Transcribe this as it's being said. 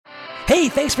Hey,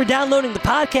 thanks for downloading the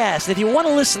podcast. If you want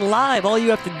to listen live, all you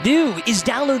have to do is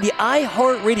download the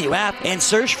iHeartRadio app and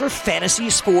search for Fantasy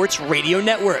Sports Radio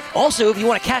Network. Also, if you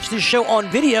want to catch this show on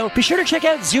video, be sure to check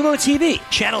out Zumo TV,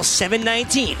 channel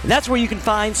 719. That's where you can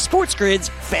find Sports Grid's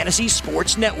Fantasy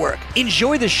Sports Network.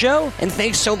 Enjoy the show, and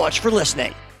thanks so much for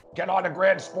listening. Get on the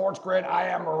grid, Sports Grid. I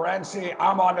am Morency.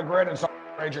 I'm on the grid, and so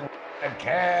Raging and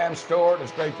Cam Stewart.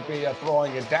 It's great to be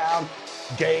throwing it down.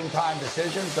 Game time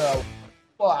decisions.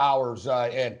 Hours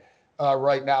in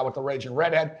right now with the Raging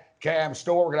Redhead, Cam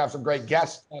Stewart. We're going to have some great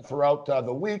guests throughout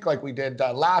the week like we did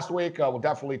last week. We'll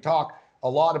definitely talk a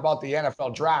lot about the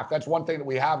NFL draft. That's one thing that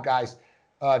we have, guys,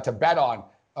 to bet on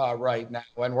right now.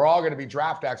 And we're all going to be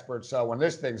draft experts when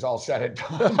this thing's all said and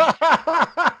done.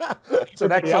 It's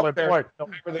an excellent point.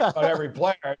 Everything about every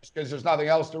player because there's nothing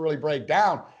else to really break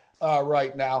down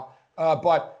right now.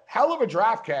 But hell of a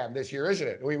draft, Cam, this year, isn't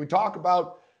it? We talk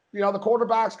about the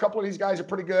quarterbacks, a couple of these guys are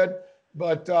pretty good,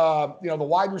 but, the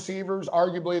wide receivers,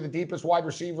 arguably the deepest wide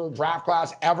receiver draft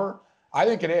class ever. I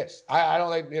think it is. I don't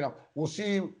think, we'll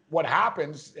see what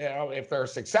happens. If there are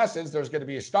successes, there's going to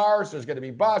be stars, there's going to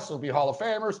be busts, there'll be Hall of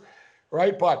Famers,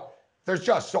 right? But there's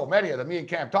just so many of them. Me and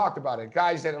Cam talked about it.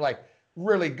 Guys that are like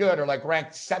really good or like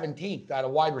ranked 17th out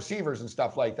of wide receivers and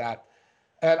stuff like that.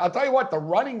 And I'll tell you what, the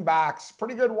running backs,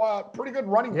 pretty good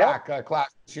running back class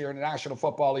this year in the National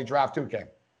Football League draft too, Cam.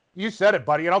 You said it,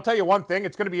 buddy. And I'll tell you one thing.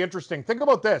 It's going to be interesting. Think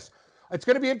about this. It's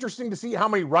going to be interesting to see how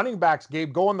many running backs,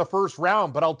 Gabe, go in the first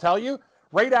round. But I'll tell you,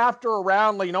 right after a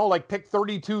round, like pick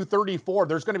 32, 34,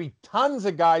 there's going to be tons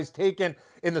of guys taken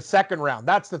in the second round.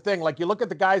 That's the thing. Like you look at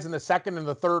the guys in the second and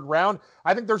the third round,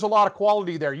 I think there's a lot of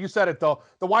quality there. You said it, though.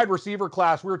 The wide receiver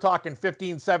class, we were talking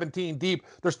 15, 17 deep.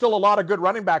 There's still a lot of good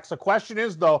running backs. The question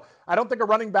is, though, I don't think a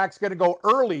running back's going to go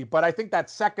early, but I think that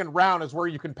second round is where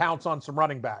you can pounce on some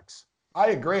running backs.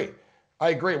 I agree.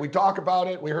 We talk about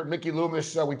it. We heard Mickey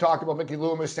Loomis. We talked about Mickey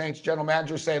Loomis, Saints general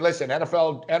manager, say, listen,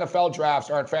 NFL drafts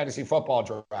aren't fantasy football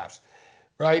drafts,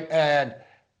 right? And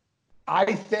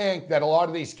I think that a lot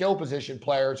of these skill position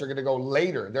players are going to go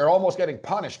later. They're almost getting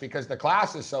punished because the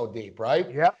class is so deep,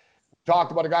 right? Yep.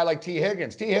 Talked about a guy like T.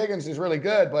 Higgins. T. Higgins is really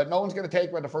good, but no one's going to take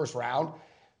him in the first round.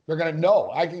 They're going to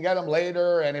know I can get him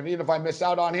later, and even if I miss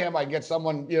out on him, I get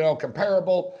someone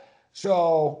comparable.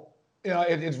 So.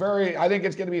 It's I think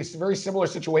it's going to be a very similar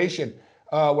situation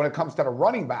when it comes to the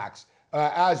running backs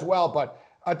as well. But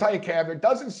I'll tell you, Cam, there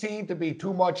doesn't seem to be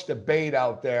too much debate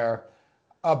out there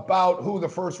about who the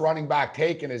first running back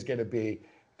taken is going to be.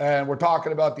 And we're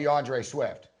talking about DeAndre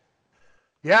Swift.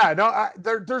 Yeah, no,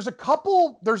 there's a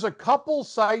couple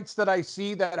sites that I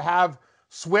see that have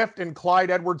Swift and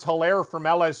Clyde Edwards-Helaire from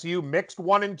LSU mixed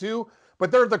 1 and 2. But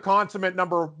they're the consummate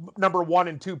number 1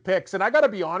 and 2 picks. And I got to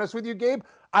be honest with you, Gabe,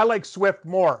 I like Swift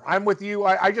more. I'm with you.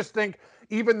 I just think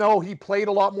even though he played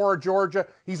a lot more at Georgia,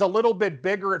 he's a little bit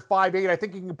bigger at 5'8". I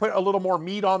think he can put a little more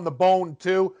meat on the bone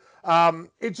too.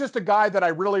 It's just a guy that I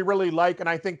really, really like and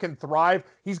I think can thrive.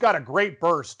 He's got a great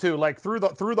burst too. Like through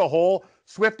the hole,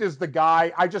 Swift is the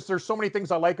guy. There's so many things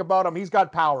I like about him. He's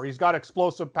got power. He's got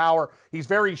explosive power. He's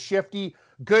very shifty,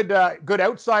 good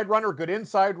outside runner, good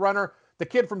inside runner. The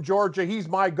kid from Georgia, he's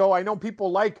my go. I know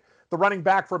people like the running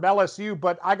back from LSU,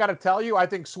 but I got to tell you, I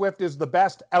think Swift is the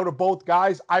best out of both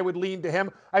guys. I would lean to him.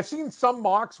 I've seen some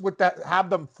mocks with that have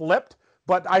them flipped,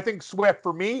 but I think Swift,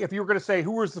 for me, if you were going to say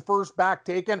who was the first back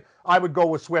taken, I would go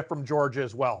with Swift from Georgia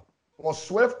as well. Well,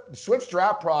 Swift's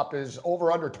draft prop is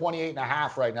over under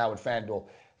 28.5 right now at FanDuel.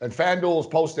 And FanDuel's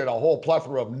posted a whole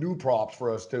plethora of new props for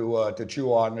us to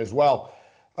chew on as well.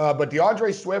 But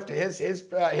DeAndre Swift,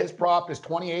 his prop is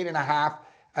 28.5.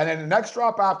 And then the next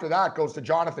drop after that goes to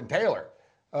Jonathan Taylor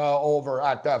over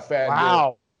at FanDuel.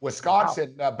 Wow.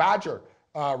 Wisconsin Badger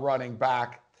running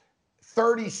back,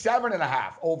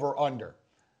 37.5 over under.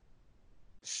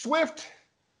 Swift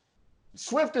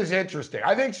is interesting.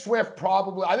 I think Swift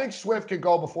could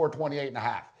go before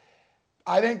 28.5.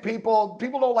 I think people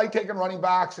don't like taking running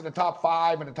backs in the top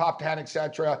 5 and the top 10,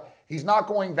 etc. He's not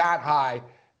going that high.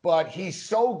 But he's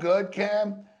so good,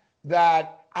 Cam,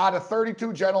 that out of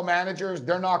 32 general managers,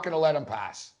 they're not going to let him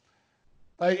pass.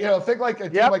 Think like a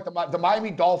team like the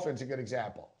Miami Dolphins, a good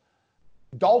example.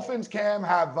 Dolphins, Cam,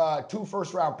 have 2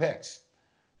 first-round picks,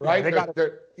 right?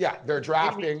 Yeah, they're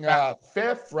drafting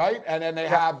 5th, right? And then they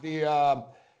have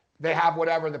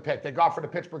whatever the pick they got for the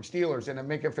Pittsburgh Steelers in a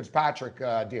Minka Fitzpatrick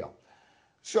deal.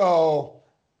 So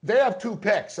they have 2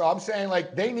 picks. So I'm saying,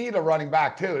 like, they need a running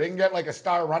back, too. They can get, like, a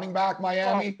star running back,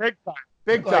 Miami. Oh,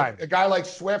 big time. A guy like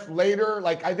Swift later.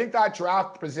 Like, I think that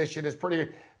draft position is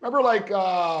pretty – remember, like,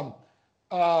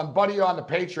 Buddy on the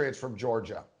Patriots from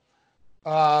Georgia.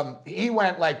 He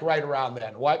went like right around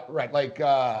then. What? Right, like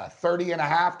 30 and a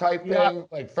half type thing,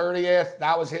 like 30th.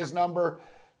 That was his number.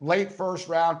 Late first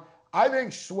round. I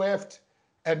think Swift,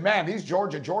 and man,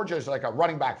 Georgia is like a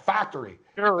running back factory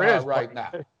Sure is right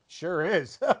now. Sure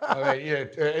is. I mean,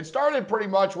 it started pretty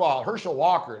much Herschel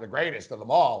Walker, the greatest of them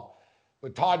all,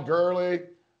 with Todd Gurley,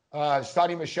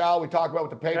 Sonny Michel. We talked about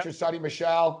with the Patriots, Sonny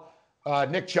Michel.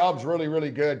 Nick Chubb's really,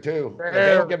 really good too.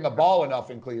 They don't give him the ball enough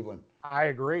in Cleveland. I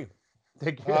agree.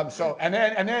 And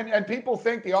people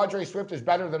think DeAndre Swift is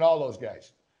better than all those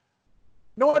guys.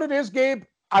 You know what it is, Gabe?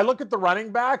 I look at the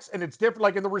running backs and it's different.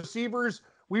 Like in the receivers,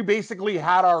 we basically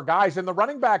had our guys. In the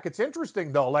running back, it's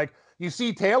interesting though. Like you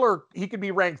see Taylor, he could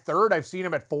be ranked third. I've seen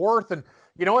him at fourth. And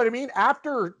you know what I mean?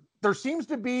 After there seems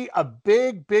to be a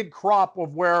big crop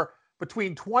of where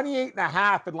between 28 and a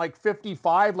half and like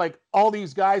 55, like all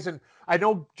these guys. And I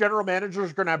know general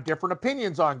managers are going to have different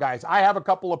opinions on guys. I have a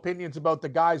couple opinions about the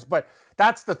guys, but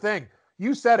that's the thing.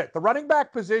 You said it. The running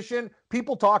back position,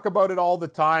 people talk about it all the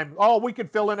time. Oh, we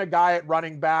could fill in a guy at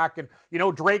running back. And, you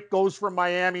know, Drake goes from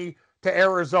Miami to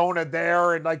Arizona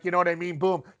there. And like, you know what I mean?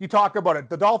 Boom. You talk about it.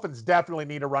 The Dolphins definitely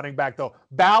need a running back, though.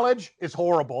 Ballage is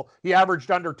horrible. He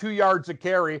averaged under 2 yards a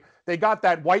carry. They got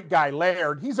that white guy,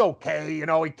 Laird. He's okay. You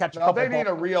know, he catches a couple They need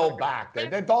a real back.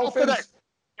 The Dolphins.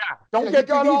 Don't get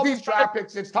got all these draft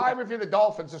picks. It's time if you're the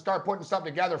Dolphins to start putting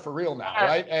something together for real now,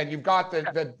 right? And you've got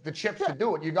the chips to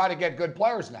do it. You got to get good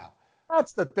players now.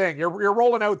 That's the thing. You're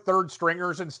rolling out third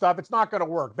stringers and stuff. It's not going to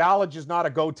work. Ballage is not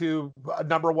a go-to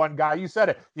number one guy. You said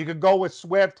it. You could go with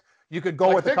Swift. You could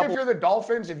go with a couple. If you're the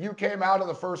Dolphins, if you came out of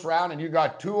the first round and you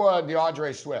got Tua and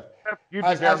DeAndre Swift,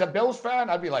 as a Bills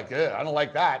fan, I'd be like, I don't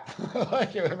like that.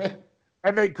 You know what I mean?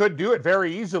 And they could do it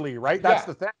very easily, right? That's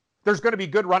the thing. There's going to be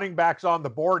good running backs on the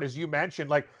board, as you mentioned.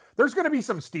 Like, there's going to be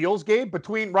some steals, Gabe,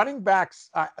 between running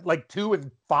backs like 2 and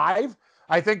 5.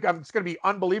 I think it's going to be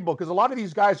unbelievable because a lot of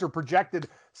these guys are projected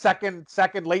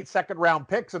late second round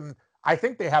picks, and I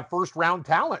think they have first round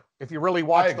talent if you really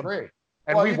watch them. I agree.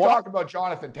 And you talk about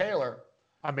Jonathan Taylor.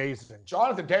 Amazing.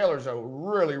 Jonathan Taylor's a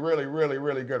really, really, really,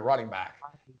 really good running back.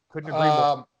 Couldn't agree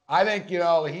more. I think,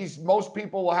 most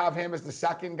people will have him as the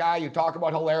second guy. You talk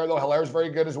about Hilaire, though. Hilaire's very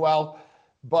good as well.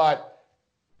 But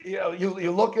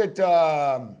you look at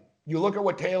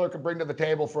what Taylor can bring to the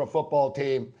table for a football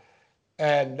team,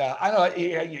 and I know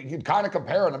you can kind of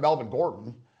compare him to Melvin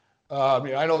Gordon.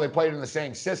 I know they played in the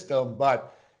same system,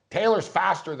 but Taylor's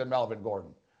faster than Melvin Gordon.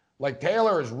 Like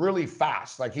Taylor is really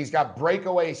fast. Like he's got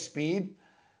breakaway speed,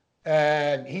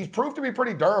 and he's proved to be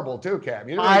pretty durable too. Cam,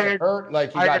 you didn't get hurt.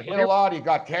 Like he got hit a lot. He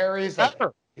got carries.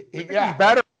 He's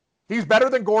better. He's better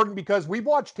than Gordon because we've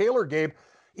watched Taylor, Gabe.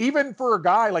 Even for a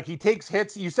guy, like he takes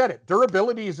hits, you said it,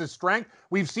 durability is his strength.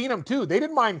 We've seen him too. They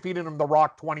didn't mind feeding him the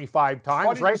rock 25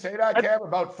 times, right? You say that, Cam,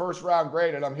 about first round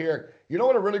grade, and I'm here. You know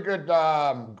what a really good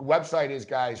website is,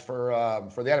 guys, for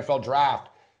the NFL draft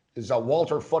is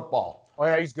Walter Football. Oh,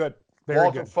 yeah, he's good.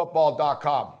 Very good.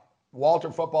 WalterFootball.com.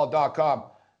 WalterFootball.com.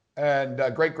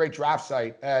 And great draft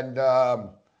site. And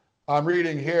I'm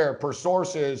reading here, per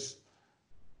sources,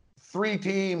 3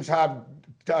 teams have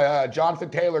Jonathan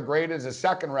Taylor graded as a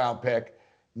second round pick.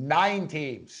 9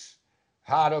 teams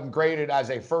had him graded as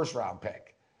a first round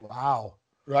pick. Wow.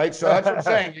 Right? So that's what I'm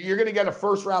saying. You're going to get a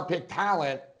first round pick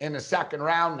talent in the second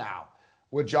round now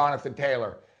with Jonathan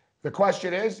Taylor. The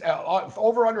question is,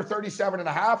 over under 37 and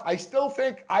a half, I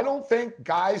don't think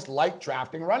guys like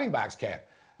drafting running backs, Cam.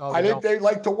 I think they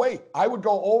like to wait. I would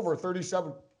go over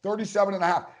 37 and a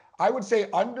half. I would say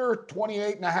under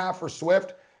 28 and a half for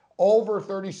Swift, over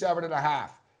 37 and a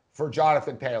half for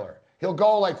Jonathan Taylor. He'll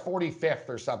go like 45th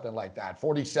or something like that,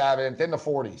 47th, in the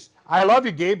 40s. I love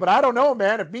you, Gabe, but I don't know,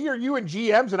 man. If me or you and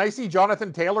GMs and I see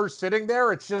Jonathan Taylor sitting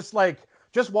there, it's just like,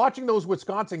 just watching those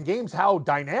Wisconsin games, how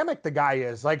dynamic the guy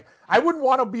is. Like, I wouldn't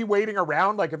want to be waiting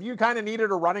around. Like, if you kind of needed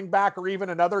a running back or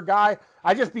even another guy,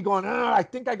 I'd just be going, I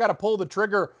think I got to pull the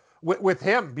trigger with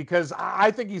him because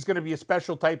I think he's going to be a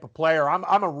special type of player.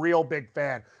 I'm a real big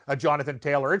fan of Jonathan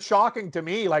Taylor. It's shocking to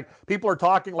me. Like, people are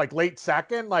talking like late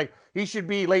second. Like, he should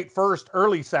be late first,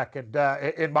 early second,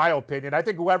 in my opinion. I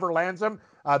think whoever lands him,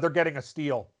 they're getting a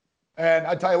steal. And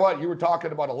I tell you what, you were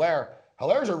talking about Hilaire.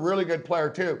 Hilaire's a really good player,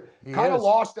 too. Kind of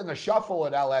lost in the shuffle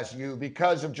at LSU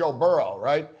because of Joe Burrow,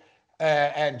 right?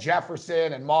 And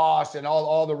Jefferson and Moss and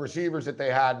all the receivers that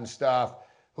they had and stuff.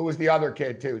 Who was the other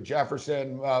kid, too?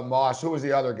 Jefferson, Moss. Who was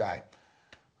the other guy?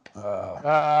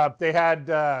 They had...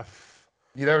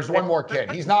 there's one more kid.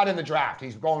 He's not in the draft.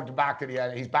 He's going back to the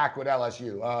end. He's back with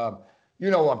LSU. You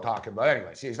know what I'm talking about.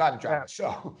 Anyway, see, he's not in the draft.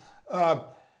 So,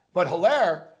 but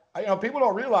Hilaire, people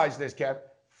don't realize this, Kev.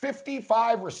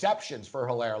 55 receptions for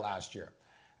Hilaire last year.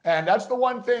 And that's the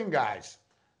one thing, guys,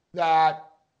 that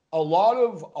a lot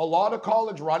of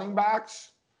college running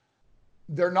backs,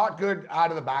 they're not good out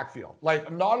of the backfield. Like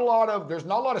there's not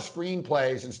a lot of screen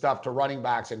plays and stuff to running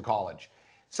backs in college.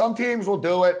 Some teams will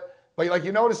do it, but like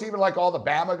you notice even like all the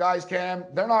Bama guys, Cam,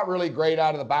 they're not really great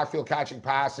out of the backfield catching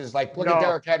passes. Like look at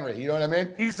Derrick Henry, you know what I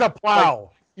mean? He's a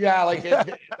plow.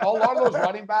 A lot of those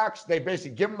running backs, they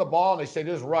basically give them the ball and they say,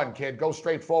 just run, kid, go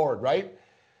straight forward, right?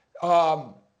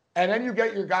 And then you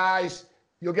get your guys,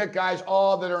 you'll get guys that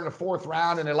are in the fourth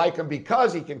round and they like him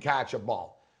because he can catch a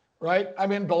ball, right? I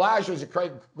mean, Bellagio is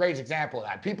a great example of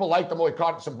that. People liked him when he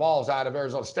caught some balls out of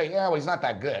Arizona State. Yeah, well, he's not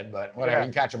that good, but whatever, he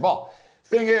can catch a ball.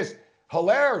 Thing is,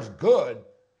 Hilaire's good.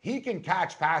 He can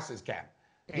catch passes, Cam.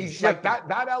 He's like that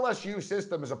LSU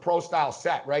system is a pro-style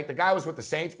set, right? The guy was with the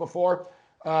Saints before,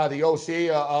 the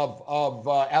OC of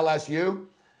LSU.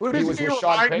 Who does he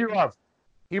remind you of?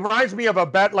 He reminds me of a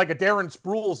Darren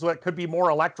Sproles that could be more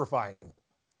electrifying.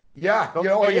 Yeah, you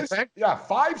know what you think? Yeah,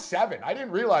 5'7". I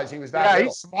didn't realize he was that little.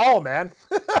 He's small, man.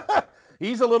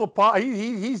 He's a little pop.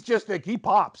 He's just like, he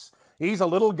pops. He's a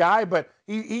little guy, but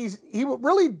he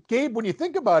really, Gabe, when you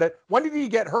think about it, when did he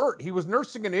get hurt? He was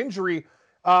nursing an injury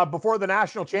before the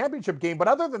national championship game. But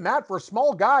other than that, for a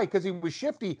small guy, because he was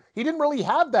shifty, he didn't really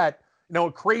have that,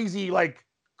 crazy, like,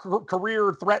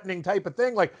 career-threatening type of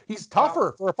thing. Like, he's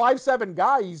tougher. For a 5'7"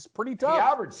 guy, he's pretty tough. He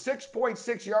averaged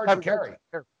 6.6 yards a carry.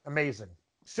 Amazing.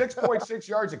 6.6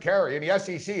 yards a carry in the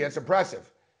SEC. It's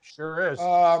impressive. Sure is.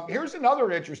 Here's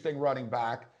another interesting running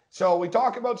back. So we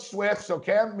talk about Swift. So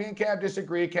me and Cam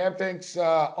disagree. Cam thinks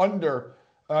under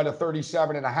the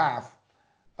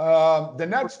 37.5. The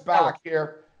next back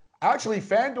here, actually,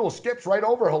 FanDuel skips right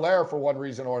over Hilaire for one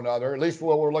reason or another, at least for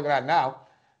what we're looking at now.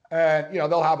 And,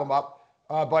 they'll have him up.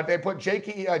 But they put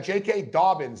J.K.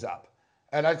 Dobbins up.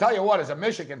 And I tell you what, as a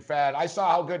Michigan fan, I saw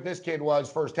how good this kid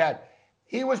was firsthand.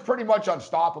 He was pretty much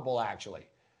unstoppable, actually.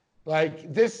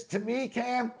 Like this, to me,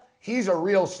 Cam, he's a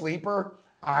real sleeper.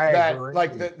 I agree.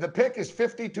 Like the pick is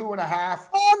 52.5.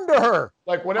 Under.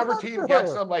 Like whatever team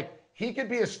gets him, like he could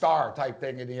be a star type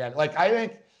thing in the end. Like I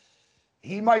think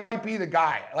he might be the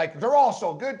guy. Like they're all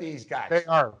so good, these guys. They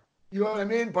are. You know what I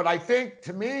mean? But I think,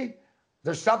 to me,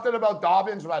 there's something about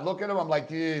Dobbins. When I look at him, I'm like,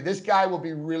 this guy will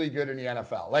be really good in the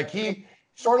NFL. Like he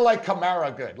sort of like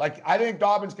Kamara good. Like I think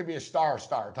Dobbins could be a star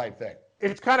type thing.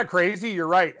 It's kind of crazy. You're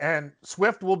right. And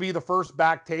Swift will be the first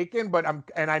back taken, but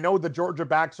I know the Georgia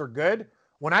backs are good.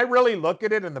 When I really look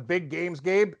at it in the big games,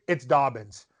 Gabe, it's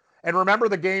Dobbins. And remember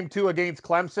the game too against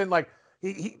Clemson? Like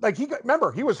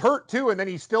remember, he was hurt too, and then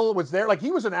he still was there. Like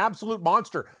he was an absolute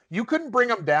monster. You couldn't bring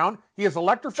him down. He is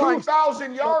electrifying.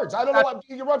 2,000 yards. I don't know what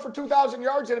you run for 2,000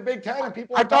 yards in a Big Ten, and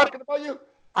people are talking about you.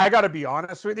 I got to be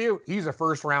honest with you. He's a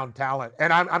first-round talent,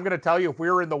 and I'm going to tell you, if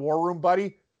we were in the war room,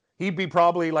 buddy, he'd be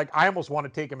probably like, I almost want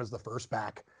to take him as the first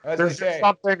back. There's just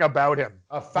something about him.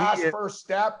 A fast first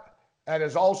step, and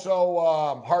is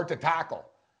also hard to tackle.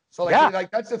 So like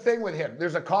that's the thing with him.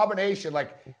 There's a combination.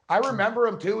 Like I remember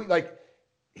him too. Like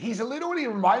he's a little. What he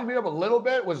reminded me of a little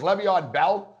bit was Le'Veon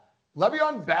Bell.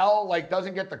 Le'Veon Bell like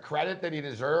doesn't get the credit that he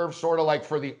deserves, sort of like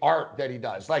for the art that he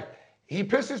does. Like he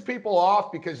pisses people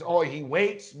off because he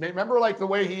waits. Remember like the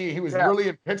way he was really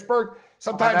in Pittsburgh.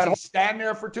 Sometimes he'd stand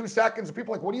there for 2 seconds and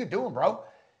people are like, what are you doing, bro?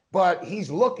 But he's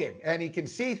looking and he can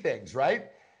see things, right?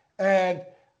 And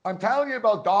I'm telling you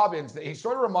about Dobbins. He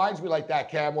sort of reminds me like that,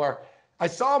 Cam, where I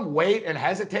saw him wait and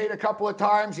hesitate a couple of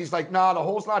times. He's like, nah, the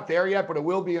hole's not there yet, but it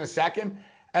will be in a second.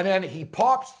 And then he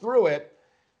pops through it.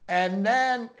 And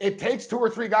then it takes 2 or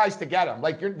 3 guys to get him.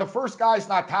 Like the first guy's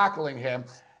not tackling him.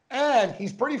 And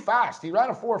he's pretty fast. He ran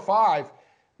a 4.5,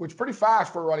 which is pretty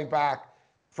fast for a running back.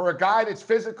 For a guy that's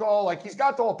physical, like he's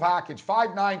got the whole package.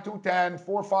 5'9", 210,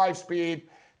 4.5 speed,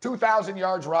 2,000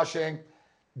 yards rushing,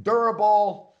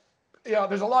 durable.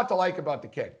 There's a lot to like about the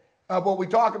kid. But we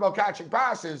talk about catching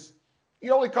passes. He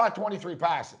only caught 23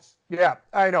 passes. Yeah,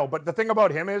 I know. But the thing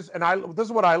about him is, and this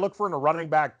is what I look for in a running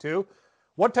back too.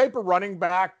 What type of running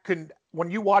back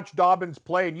when you watch Dobbins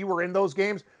play and you were in those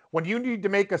games, when you need to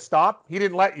make a stop, he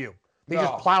didn't let you. He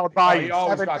just plowed by you. He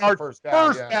always got the first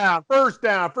down. First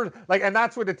down. Like, and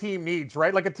that's what the team needs,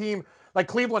 right? Like a team like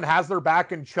Cleveland has their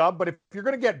back in Chubb, but if you're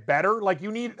going to get better, like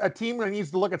you need a team that needs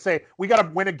to look and say, we got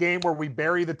to win a game where we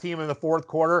bury the team in the fourth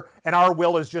quarter, and our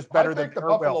will is just better than the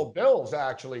Buffalo Bills,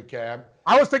 actually, Cam.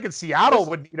 I was thinking Seattle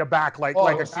would need a back like a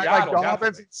guy like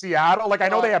Dobbins in Seattle. Like I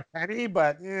know they have Penny,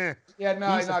 but yeah,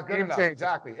 no, he's not good enough.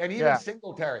 Exactly, and even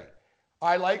Singletary.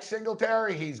 I like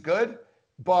Singletary. He's good,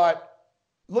 but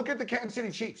look at the Kansas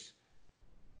City Chiefs.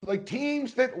 Like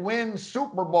teams that win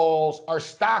Super Bowls are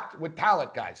stacked with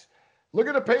talent, guys. Look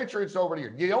at the Patriots over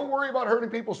here. You don't worry about hurting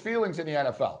people's feelings in the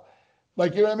NFL.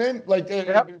 Like, you know what I mean? Like,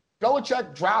 Yep.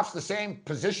 Belichick drafts the same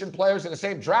position players in the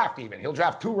same draft even. He'll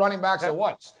draft 2 running backs Yep. at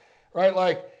once, right?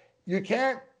 Like, you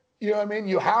can't, you know what I mean?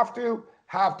 You have to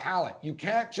have talent. You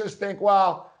can't just think,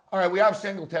 well, all right, we have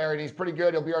Singletary and he's pretty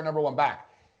good. He'll be our number 1 back.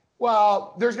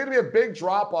 Well, there's going to be a big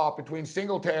drop-off between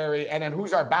Singletary and then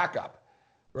who's our backup,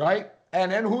 right?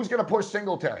 And then who's going to push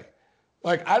Singletary?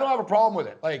 Like, I don't have a problem with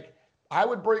it. Like, I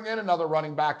would bring in another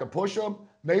running back to push him.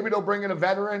 Maybe they'll bring in a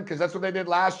veteran because that's what they did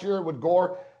last year with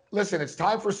Gore. Listen, it's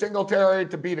time for Singletary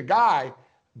to be the guy,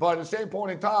 but at the same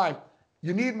point in time,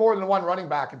 you need more than 1 running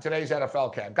back in today's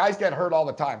NFL, Cam. Guys get hurt all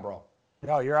the time, bro.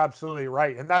 No, you're absolutely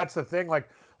right. And that's the thing. Like,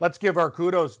 let's give our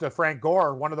kudos to Frank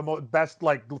Gore, one of the best,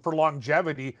 like, for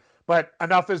longevity. But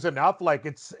enough is enough. Like,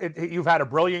 you've had a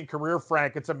brilliant career,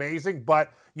 Frank. It's amazing,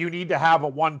 but you need to have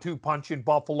a 1-2 punch in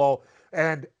Buffalo.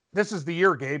 And this is the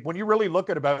year, Gabe, when you really look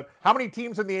at about how many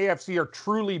teams in the AFC are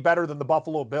truly better than the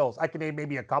Buffalo Bills. I can name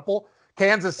maybe a couple.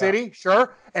 Kansas City,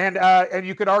 sure. And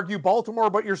you could argue Baltimore,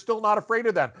 but you're still not afraid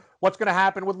of them. What's going to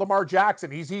happen with Lamar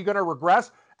Jackson? Is he going to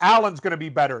regress? Allen's going to be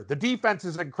better. The defense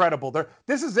is incredible.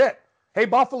 This is it. Hey,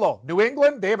 Buffalo, New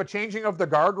England, they have a changing of the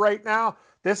guard right now.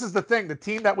 This is the thing. The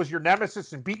team that was your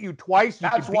nemesis and beat you twice.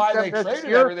 That's why they traded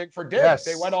everything for Diggs. Yes.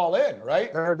 They went all in,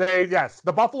 right? Yes.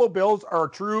 The Buffalo Bills are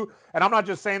true. And I'm not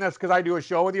just saying this because I do a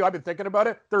show with you. I've been thinking about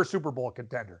it. They're a Super Bowl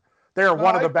contender. They're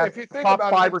one of the best top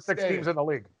 5 or 6 teams in the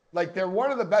league. Like, they're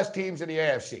one of the best teams in the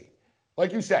AFC.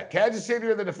 Like you said, Kansas City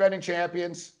are the defending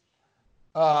champions.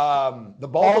 The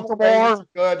Baltimore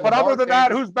good. But other than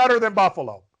that, who's better than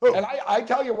Buffalo? Who? And I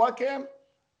tell you what, Cam,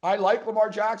 I like Lamar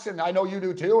Jackson. I know you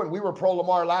do too. And we were pro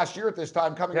Lamar last year at this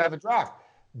time coming out of the draft.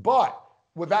 But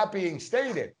with that being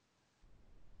stated,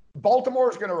 Baltimore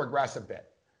is going to regress a bit.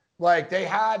 Like, they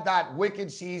had that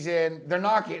wicked season. They're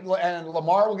not getting, and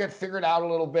Lamar will get figured out a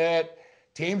little bit.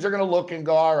 Teams are going to look and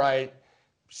go, all right,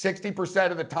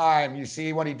 60% of the time you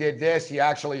see when he did this, he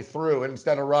actually threw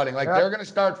instead of running. Like, they're going to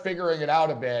start figuring it out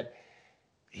a bit.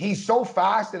 He's so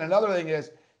fast. And another thing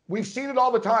is, we've seen it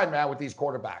all the time, man, with these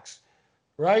quarterbacks,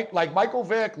 right? Like, Michael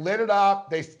Vick lit it up.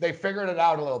 They figured it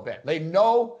out a little bit. They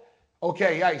know,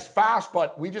 okay, yeah, he's fast,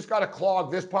 but we just got to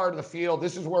clog this part of the field.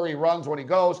 This is where he runs when he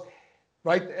goes,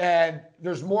 right? And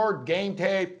there's more game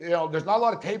tape. You know, there's not a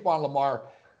lot of tape on Lamar,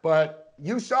 but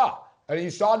you saw. And you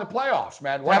saw in the playoffs,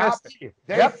 man, what happened?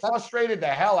 They frustrated the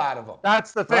hell out of them.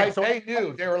 That's the thing. Right? So, they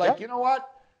knew. They were like, you know what?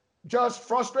 Just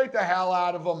frustrate the hell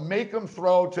out of them. Make them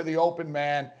throw to the open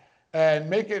man and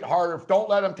make it harder. Don't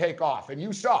let them take off. And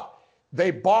you saw.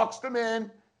 They boxed him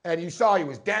in, and you saw he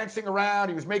was dancing around.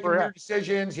 He was making weird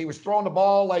decisions. He was throwing the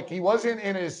ball like he wasn't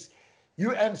in his –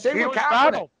 and same with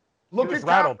Kaepernick. Look at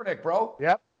Kaepernick, bro.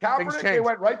 Yep. Kaepernick, they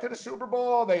went right to the Super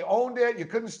Bowl. They owned it. You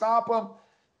couldn't stop them.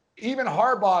 Even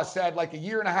Harbaugh said, like, a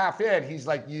year and a half in, he's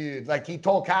like, he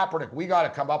told Kaepernick, we got to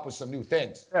come up with some new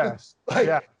things. Yes.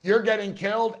 You're getting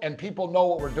killed, and people know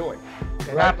what we're doing.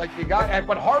 Right? Like,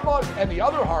 but Harbaugh and the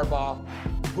other Harbaugh,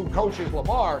 who coaches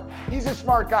Lamar, he's a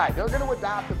smart guy. They're going to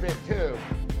adapt a bit too.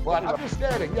 But I'm just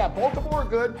stating, Baltimore are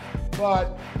good,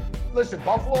 but listen,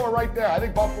 Buffalo are right there. I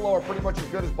think Buffalo are pretty much as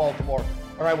good as Baltimore.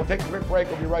 All right, we'll take a quick break.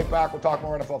 We'll be right back. We'll talk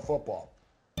more NFL football.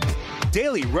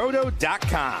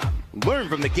 DailyRoto.com. Learn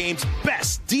from the game's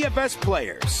best DFS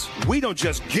players. We don't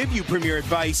just give you premier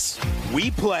advice,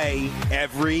 we play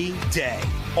every day.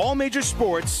 All major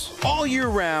sports, all year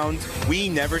round, we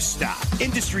never stop.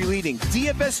 Industry-leading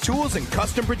DFS tools and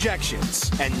custom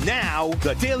projections. And now,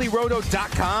 the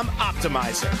DailyRoto.com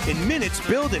Optimizer. In minutes,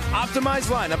 build and optimize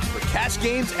lineups for cash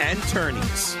games and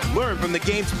tourneys. Learn from the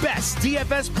game's best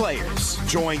DFS players.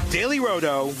 Join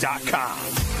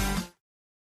DailyRoto.com.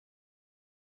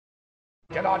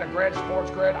 Get on the Grid Sports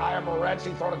Grid. I am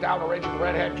Morency. Throwing it down to Raging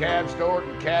Redhead, Cam Stewart,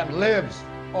 and Cam lives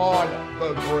on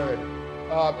the grid.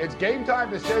 It's game time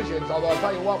decisions, although I'll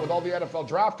tell you what, with all the NFL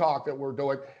draft talk that we're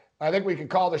doing, I think we can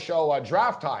call the show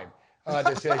draft time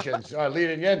decisions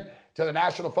leading in to the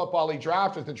National Football League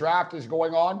draft as the draft is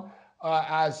going on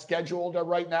as scheduled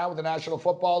right now with the National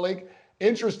Football League.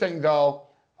 Interesting, though,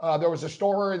 there was a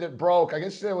story that broke, I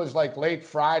guess it was like late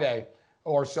Friday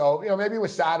or so, maybe it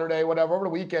was Saturday, whatever, over the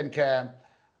weekend, Cam,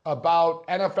 about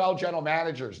NFL general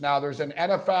managers. Now, there's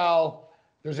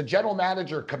a general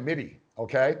manager committee,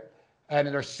 okay? And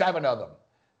there's 7 of them.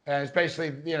 And it's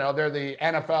basically, they're the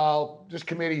NFL, just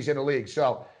committees in the league.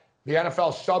 So the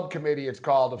NFL subcommittee, it's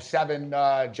called, of 7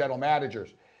 general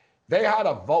managers. They had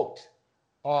a vote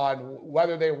on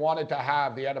whether they wanted to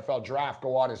have the NFL draft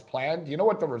go on as planned. Do you know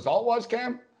what the result was,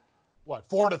 Cam? What,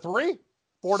 4-3?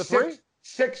 4-3?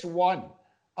 6-1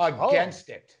 against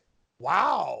it.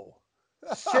 Wow.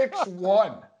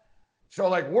 6-1. So,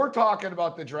 like, we're talking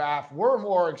about the draft. We're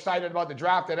more excited about the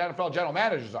draft than NFL general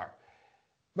managers are.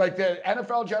 Like, the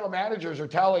NFL general managers are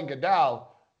telling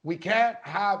Goodell, we can't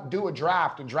do a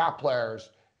draft and draft players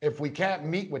if we can't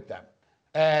meet with them,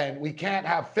 and we can't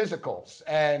have physicals,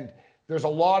 and there's a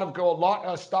lot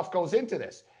of stuff goes into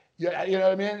this. You know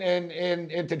what I mean? And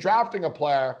into drafting a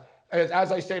player,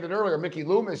 as I stated earlier, Mickey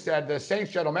Loomis said, the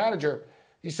Saints general manager,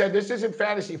 he said, this isn't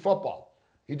fantasy football.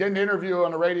 He did an interview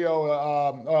on the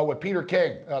radio with Peter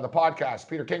King, the podcast,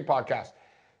 Peter King podcast.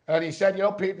 And he said,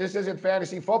 Pete, this isn't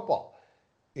fantasy football.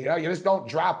 You just don't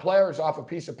draft players off a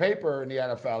piece of paper in the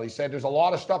NFL. He said, there's a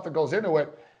lot of stuff that goes into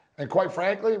it. And quite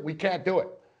frankly, we can't do it.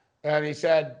 And he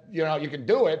said, you can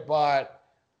do it, but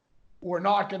we're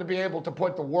not going to be able to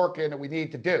put the work in that we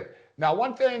need to do. Now,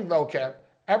 one thing, though, Kev,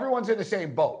 everyone's in the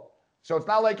same boat. So it's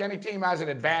not like any team has an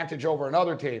advantage over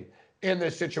another team in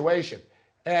this situation.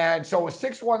 And so it's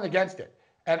 6-1 against it.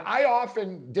 And I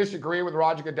often disagree with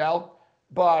Roger Goodell,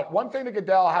 but one thing that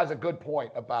Goodell has a good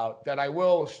point about that I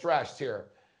will stress here.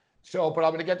 So, but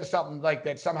I'm going to get to something like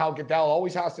that somehow Goodell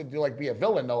always has to do, like be a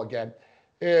villain, though, again,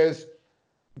 is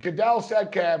Goodell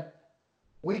said, Cam,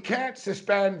 we can't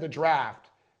suspend the draft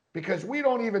because we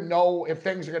don't even know if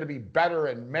things are going to be better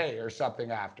in May or something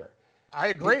after. I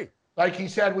agree. Like he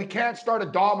said, we can't start a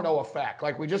domino effect.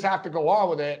 Like we just have to go on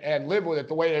with it and live with it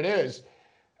the way it is.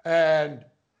 And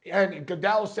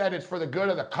Goodell said it's for the good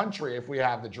of the country if we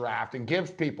have the draft and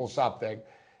gives people something.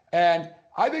 And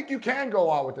I think you can go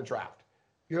on with the draft.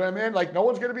 You know what I mean? Like no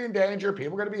one's going to be in danger.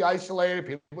 People are going to be isolated.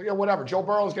 People, whatever. Joe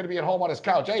Burrow is going to be at home on his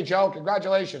couch. Hey, Joe,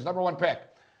 congratulations, #1 pick.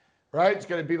 Right? It's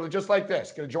going to be just like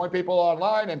this. Going to join people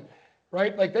online and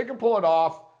right, like they can pull it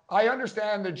off. I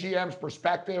understand the GM's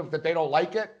perspective that they don't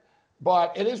like it,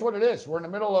 but it is what it is. We're in the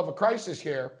middle of a crisis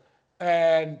here,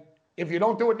 and if you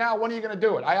don't do it now, when are you going to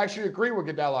do it? I actually agree with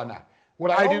Goodell on that. What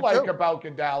I don't like about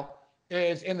Goodell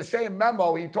is in the same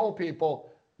memo, he told people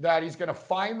that he's going to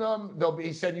fine them.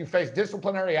 He said you face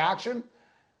disciplinary action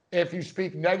if you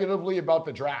speak negatively about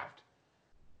the draft.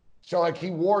 So, like, he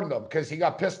warned them because he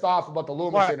got pissed off about the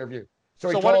Loomis interview. So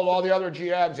he told all the other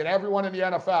GMs and everyone in the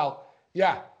NFL,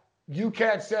 yeah, you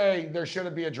can't say there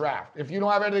shouldn't be a draft. If you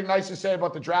don't have anything nice to say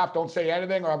about the draft, don't say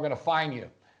anything or I'm going to fine you.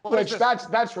 Well, which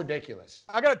that's ridiculous.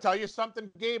 I got to tell you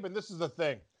something, Gabe, and this is the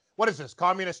thing. What is this,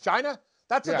 communist China?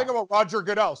 That's the thing about Roger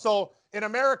Goodell. So in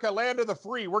America, land of the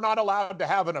free, we're not allowed to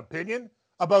have an opinion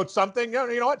about something.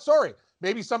 You know what? Sorry.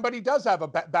 Maybe somebody does have a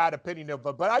bad opinion of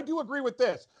it, but I do agree with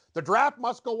this. The draft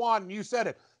must go on, and you said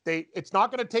it. It's not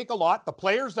going to take a lot. The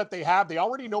players that they have, they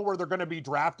already know where they're going to be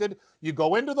drafted. You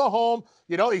go into the home,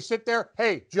 they sit there.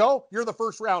 Hey, Joe, you're the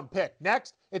first round pick.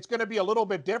 Next, it's going to be a little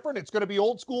bit different. It's going to be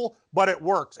old school, but it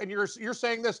works. And you're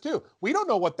saying this too. We don't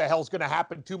know what the hell's going to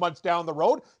happen 2 months down the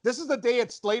road. This is the day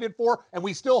it's slated for, and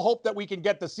we still hope that we can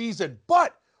get the season.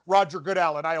 But Roger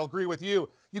Goodell, and I'll agree with you.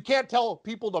 You can't tell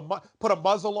people to put a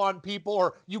muzzle on people,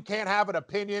 or you can't have an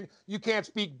opinion. You can't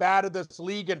speak bad of this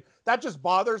league. And that just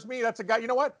bothers me. That's a guy, you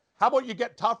know what? How about you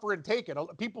get tougher and take it?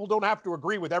 People don't have to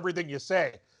agree with everything you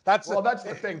say. That's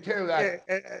the thing, too. That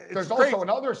there's crazy. Also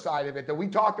another side of it that we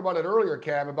talked about it earlier,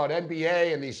 Cam, about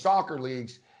NBA and these soccer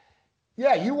leagues.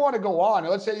 Yeah, you want to go on.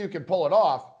 Let's say you can pull it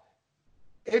off.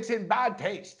 It's in bad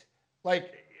taste.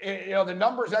 Like, the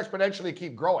numbers exponentially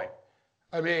keep growing.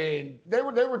 I mean, they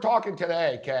were talking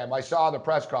today, Cam. I saw the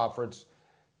press conference,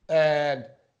 and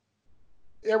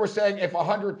they were saying if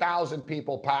 100,000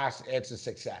 people pass, it's a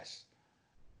success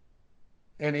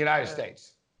in the United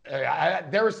States.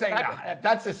 They were saying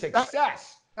that's a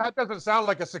success. That doesn't sound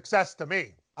like a success to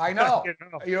me. I know.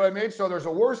 You know what I mean? So there's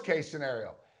a worst case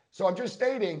scenario. So I'm just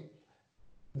stating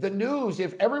the news.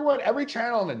 If every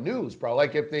channel in the news, bro,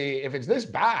 like if it's this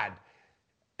bad.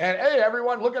 And hey,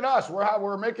 everyone, look at us.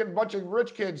 We're making a bunch of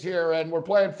rich kids here, and we're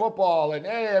playing football. And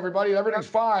hey, everybody, everything's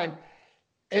fine.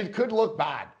 It could look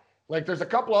bad. Like there's a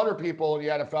couple other people in the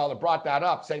NFL that brought that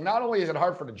up, saying not only is it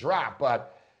hard for the draft,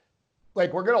 but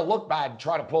like we're gonna look bad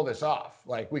trying to pull this off.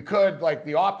 Like we could, like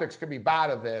the optics could be bad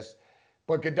of this.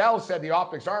 But Goodell said the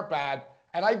optics aren't bad,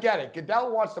 and I get it.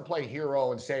 Goodell wants to play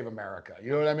hero and save America.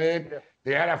 You know what I mean? Yeah.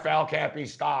 The NFL can't be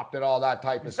stopped and all that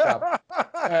type of stuff.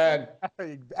 And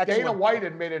Dana White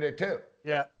admitted it too.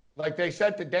 Yeah. Like they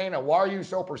said to Dana, why are you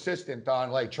so persistent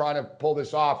on like trying to pull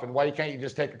this off? And why can't you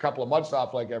just take a couple of months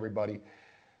off like everybody?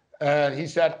 And he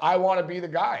said, I want to be the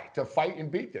guy to fight and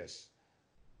beat this.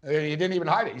 And he didn't even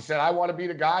hide it. He said, I want to be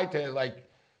the guy to like,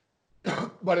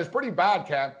 but it's pretty bad,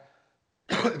 Cam.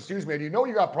 Excuse me. And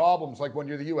you got problems like when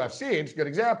you're the UFC. It's a good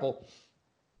example.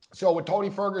 So with Tony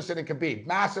Ferguson and Khabib,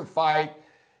 massive fight.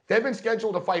 They've been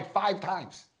scheduled to fight 5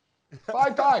 times.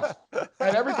 5 times.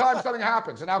 And every time something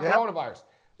happens. And now coronavirus.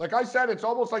 Like I said, it's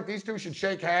almost like these two should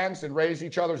shake hands and raise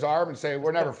each other's arm and say,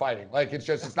 we're never fighting. Like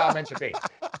it's not meant to be.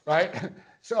 Right?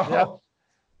 So,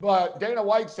 but Dana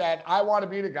White said, I want to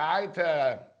be the guy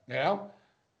to,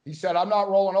 he said, I'm not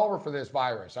rolling over for this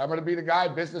virus. I'm going to be the guy,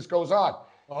 business goes on.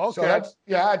 Okay. So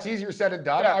it's easier said than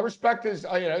done. Yeah. I respect his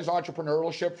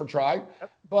entrepreneurship for trying.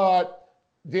 But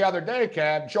the other day,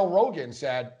 Cam, Joe Rogan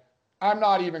said, I'm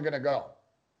not even going to go.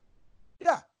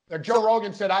 Yeah. Joe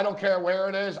Rogan said, I don't care where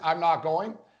it is. I'm not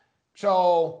going.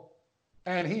 So,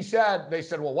 and they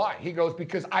said, well, why? He goes,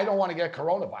 because I don't want to get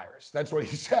coronavirus. That's what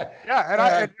he said.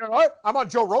 Yeah. And you know what? I'm on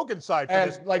Joe Rogan's side.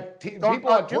 And like people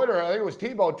on Twitter, I think it was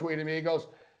Tebow tweeted me. He goes,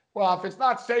 well, if it's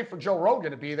not safe for Joe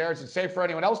Rogan to be there, is it safe for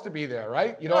anyone else to be there,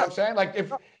 right? You know what I'm saying? Like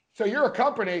so you're a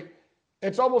company,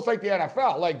 it's almost like the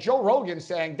NFL. Like Joe Rogan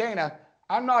saying, Dana,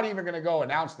 I'm not even going to go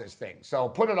announce this thing. So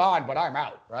put it on, but I'm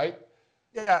out, right?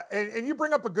 Yeah, and you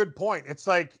bring up a good point. It's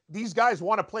like these guys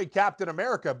want to play Captain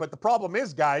America, but the problem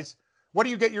is, guys, what do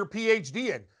you get your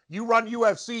PhD in? You run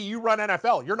UFC, you run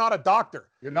NFL. You're not a doctor.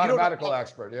 You're not a medical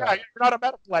expert. Yeah, you're not a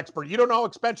medical expert. You don't know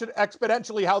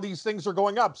exponentially how these things are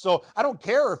going up. So I don't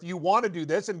care if you want to do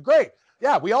this. And great.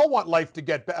 Yeah, we all want life to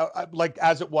get like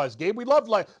as it was, Gabe. We love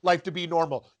life to be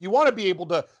normal. You want to be able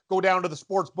to go down to the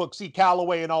sports book, see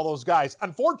Callaway and all those guys.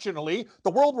 Unfortunately,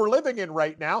 the world we're living in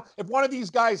right now, if one of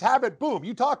these guys have it, boom,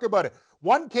 you talk about it.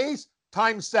 One case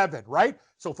times 7, right?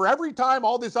 So for every time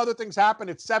all these other things happen,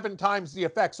 it's 7 times the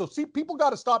effect. So see, people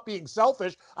got to stop being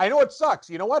selfish. I know it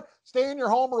sucks. You know what? Stay in your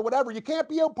home or whatever. You can't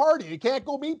be out partying. You can't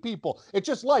go meet people. It's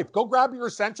just life. Go grab your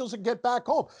essentials and get back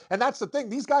home. And that's the thing.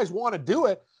 These guys want to do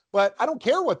it, but I don't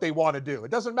care what they want to do.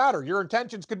 It doesn't matter. Your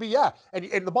intentions could be, yeah.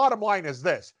 And the bottom line is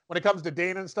this. When it comes to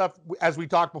Dana and stuff, as we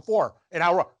talked before, and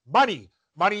our money.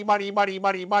 And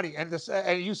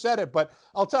you said it, but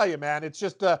I'll tell you, man, it's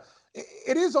just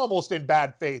it is almost in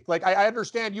bad faith. Like I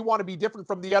understand you want to be different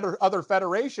from the other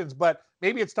federations, but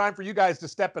maybe it's time for you guys to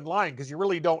step in line because you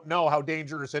really don't know how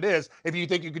dangerous it is if you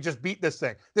think you could just beat this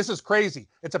thing. This is crazy.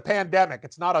 It's a pandemic.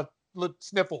 It's not a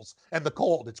sniffles and the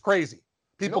cold. It's crazy.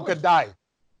 People could die.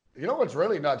 You know what's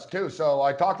really nuts too? So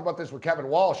I talked about this with Kevin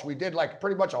Walsh. We did like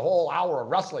pretty much a whole hour of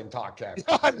wrestling talk, Kevin.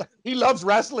 He loves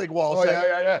wrestling, Walsh. Oh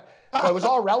yeah. So it was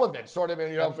all relevant, sort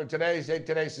of, for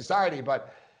today's society.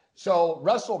 But so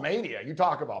WrestleMania, you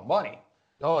talk about money.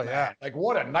 Oh yeah. Man, like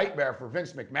what a nightmare for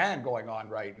Vince McMahon going on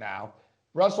right now.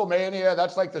 WrestleMania,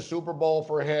 that's like the Super Bowl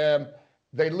for him.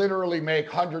 They literally make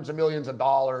hundreds of millions of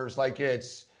dollars. Like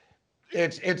it's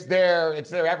their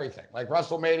everything. Like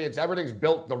WrestleMania, everything's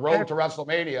built. The road to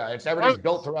WrestleMania, everything's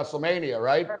built to WrestleMania,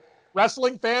 right?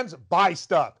 Wrestling fans buy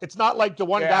stuff. It's not like the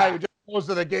one guy who just goes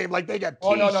to the game. Like they get.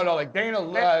 Oh no! Like Dana,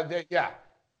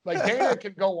 like Dana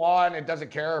can go on and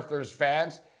doesn't care if there's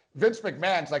fans. Vince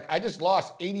McMahon's like, I just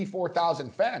lost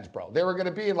 84,000 fans, bro. They were going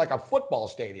to be in like a football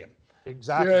stadium.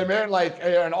 Exactly. You know what I mean? Like,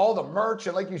 and all the merch,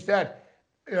 and like you said,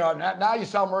 now you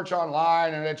sell merch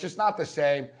online, and it's just not the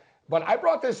same. But I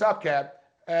brought this up, Kev,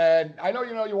 and I know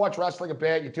you watch wrestling a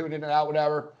bit, you tune in and out,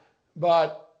 whatever.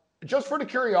 But just for the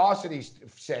curiosity's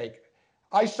sake,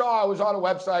 I was on a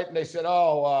website and they said,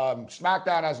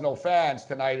 SmackDown has no fans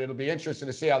tonight. It'll be interesting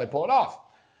to see how they pull it off.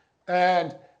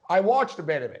 And I watched a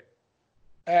bit of it.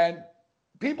 And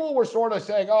people were sort of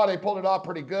saying, they pulled it off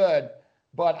pretty good.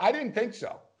 But I didn't think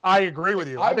so. I agree with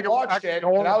you. I watched it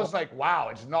and I was like, wow,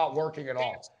 it's not working at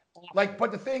all. Like,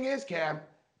 but the thing is, Cam,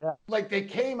 like they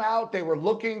came out, they were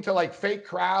looking to like fake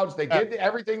crowds. They did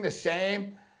everything the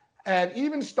same. And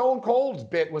even Stone Cold's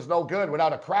bit was no good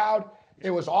without a crowd.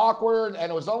 It was awkward.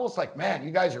 And it was almost like, man,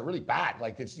 you guys are really bad.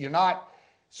 Like you're not.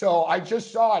 So I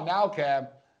just saw now, Cam,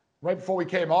 right before we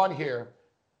came on here,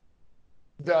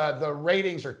 the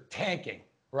ratings are tanking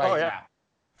now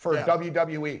for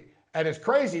WWE. And it's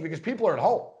crazy because people are at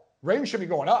home. Ratings should be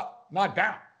going up, not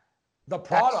down. The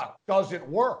product doesn't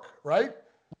work, right?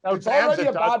 It's already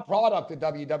a bad product at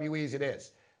WWE as it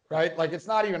is, right? Like it's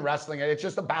not even wrestling. It's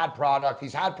just a bad product.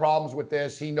 He's had problems with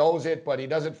this. He knows it, but he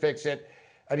doesn't fix it.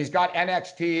 And he's got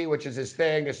NXT, which is his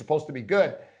thing. It's supposed to be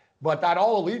good. But that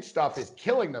All Elite stuff is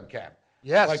killing them, Cam.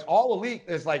 Yes. Like All Elite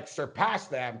is like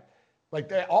surpassed them.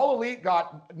 Like All Elite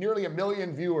got nearly 1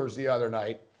 million viewers the other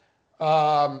night.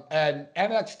 And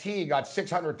NXT got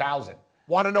 600,000.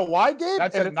 Want to know why, Gabe?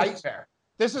 That's a nightmare.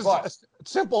 This is a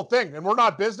simple thing, and we're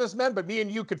not businessmen, but me and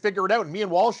you could figure it out, and me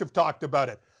and Walsh have talked about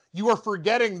it. You are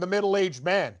forgetting the middle-aged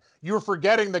man. You're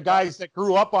forgetting the guys that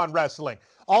grew up on wrestling.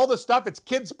 All the stuff, it's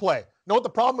kids play. Know what the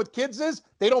problem with kids is?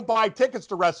 They don't buy tickets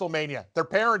to WrestleMania. Their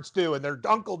parents do, and their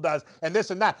uncle does, and this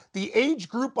and that. The age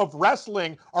group of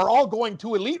wrestling are all going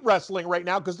to elite wrestling right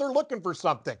now because they're looking for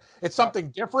something. It's something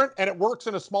different, and it works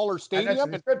in a smaller stadium.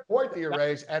 And that's a good point that you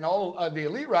raised. And all the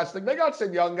elite wrestling, they got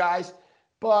some young guys,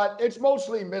 but it's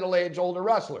mostly middle-aged, older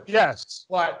wrestlers. Yes.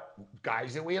 But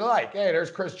guys that we like. Hey,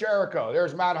 there's Chris Jericho.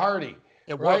 There's Matt Hardy.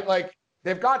 Right? Like,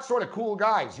 they've got sort of cool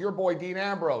guys. Your boy, Dean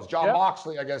Ambrose. John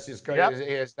Moxley, I guess, is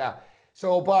now.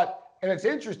 So, and it's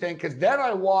interesting because then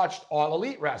I watched All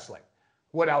Elite Wrestling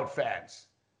without fans.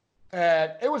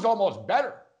 And it was almost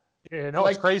better. Yeah, no,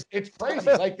 it's crazy. It's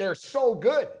crazy. Like, they're so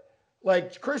good.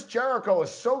 Like, Chris Jericho is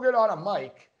so good on a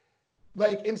mic.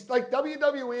 Like, it's like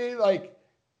WWE, like,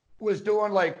 was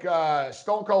doing like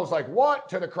Stone Cold's like, what?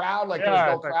 To the crowd. Like,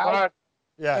 there's no crowd.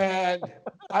 Yeah. And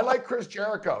I like Chris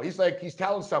Jericho. He's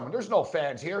telling someone, there's no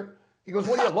fans here. He goes,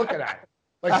 what are you looking at?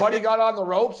 Like, Buddy got on the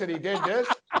ropes and he did this.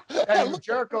 And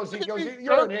he goes,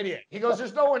 you're an idiot. He goes,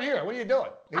 there's no one here. What are you doing?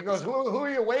 He goes, who are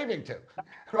you waving to?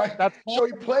 Right. So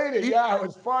he played it. Yeah, it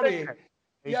was funny.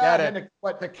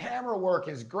 But the camera work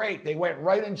is great. They went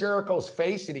right in Jericho's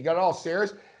face and he got all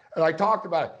serious. And I talked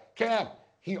about it. Cam,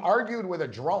 he argued with a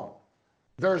drone.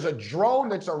 There's a drone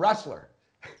that's a wrestler.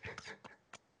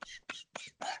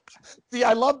 See,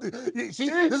 I love this. See,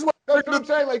 this is what I'm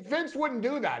saying. Like, Vince wouldn't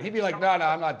do that. He'd be like, no,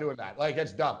 I'm not doing that. Like,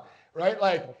 it's dumb, right?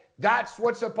 Like, that's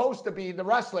what's supposed to be the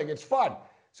wrestling. It's fun.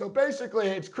 So basically,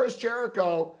 it's Chris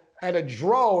Jericho and a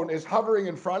drone is hovering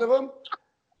in front of him.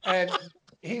 And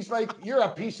he's like, you're a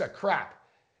piece of crap.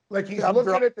 Like, he's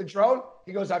looking at the drone.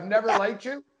 He goes, I've never liked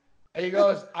you. And he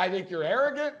goes, I think you're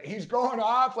arrogant. He's going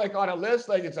off like on a list,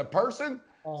 like it's a person.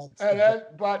 So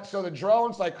the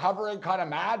drone's like hovering, kind of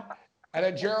mad. And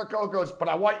then Jericho goes, but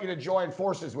I want you to join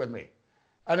forces with me.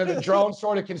 And then the drone's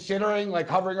sort of considering, like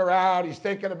hovering around. He's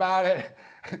thinking about it.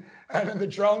 And then the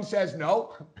drone says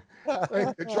no.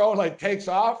 Like, the drone like takes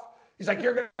off. He's like,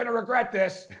 you're going to regret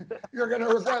this. You're going to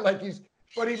regret,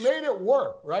 but he made it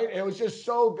work, right? It was just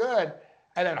so good.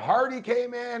 And then Hardy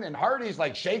came in, and Hardy's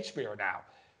like Shakespeare now.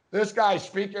 This guy's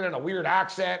speaking in a weird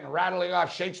accent and rattling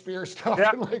off Shakespeare stuff.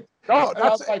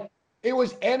 Yeah. It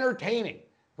was entertaining.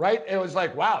 Right? It was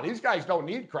like, wow, these guys don't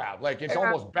need crowd. Like, it's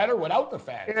almost better without the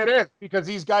fans. It is, because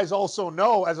these guys also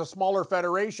know as a smaller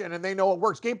federation and they know it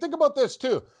works. Gabe, think about this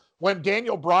too. When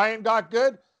Daniel Bryan got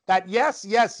good, that yes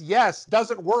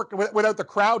doesn't work without the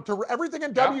crowd. Everything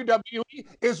in WWE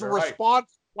is a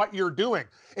response to what you're doing.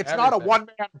 It's not a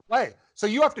one-man play. So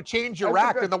you have to change your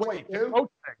act in the way you approach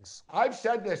things. I've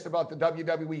said this about the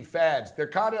WWE fans. They're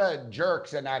kind of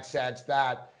jerks in that sense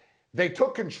that they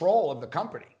took control of the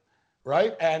company.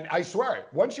 Right? And I swear,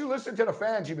 once you listen to the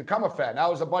fans, you become a fan. That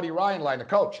was a Buddy Ryan line, the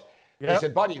coach. He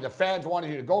said, Buddy, the fans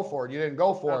wanted you to go for it. You didn't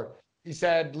go for it. He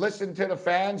said, listen to the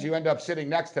fans. You end up sitting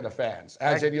next to the fans,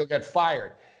 as in you'll get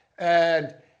fired.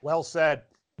 And well said.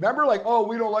 Remember, like, oh,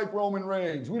 we don't like Roman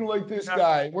Reigns. We don't like this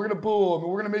guy. We're going to boo him.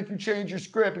 And we're going to make you change your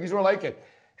script because we don't like it.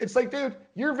 It's like, dude,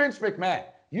 you're Vince McMahon.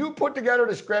 You put together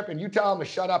the script and you tell them to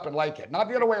shut up and like it. Not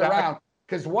the other way around.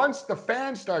 Because once the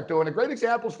fans start doing it, great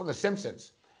examples from The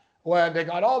Simpsons. When they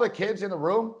got all the kids in the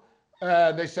room,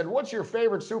 they said, what's your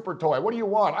favorite super toy? What do you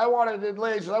want? I wanted it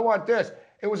lasers. I want this.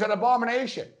 It was an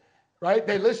abomination, right?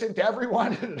 They listened to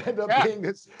everyone and it ended up being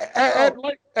this.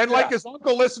 Like his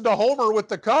uncle listened to Homer with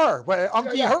the car,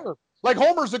 Unky Herb. Like,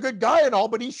 Homer's a good guy and all,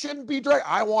 but he shouldn't be drinking.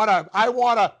 I want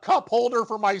a cup holder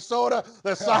for my soda.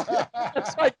 It's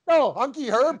like, no, Unky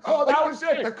Herb. Oh, that was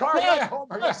it. The car.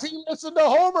 Homer. Yes, he listened to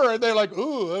Homer, and they're like,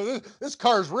 ooh, this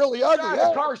car's really ugly. Yeah,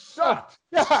 the car sucked.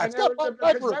 Yeah,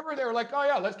 remember they were like, oh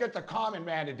yeah, let's get the common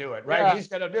man to do it, right? Yeah. He's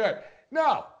gonna do it.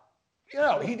 No,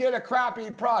 he did a crappy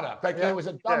product. Like, it was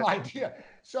a dumb idea.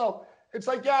 So it's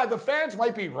like, yeah, the fans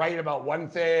might be right about one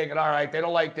thing, and all right, they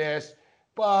don't like this,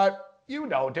 but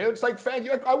dude, it's like fans.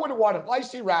 I wouldn't want it. I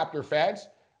see Raptor fans.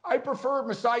 I prefer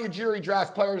Masai Ujiri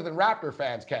draft players than Raptor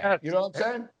fans can. You know what I'm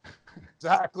saying?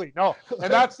 Exactly. No,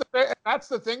 and that's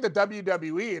the thing. The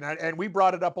WWE and we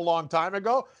brought it up a long time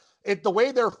ago. The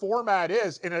way their format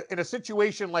is in a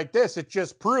situation like this, it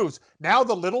just proves now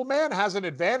the little man has an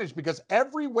advantage because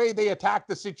every way they attack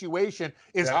the situation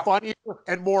is funnier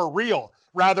and more real.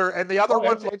 And the other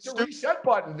one, it's a reset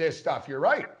button. This stuff, you're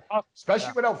right.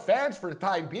 Especially without fans for the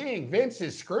time being, Vince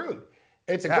is screwed.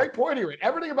 It's a great point here.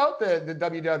 Everything about the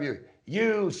WWE,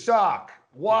 you suck.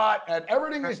 What? And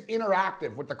everything is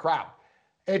interactive with the crowd.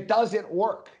 It doesn't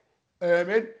work. I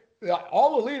mean,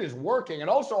 All Elite is working, and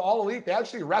also All Elite, they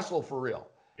actually wrestle for real.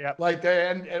 Yeah. Like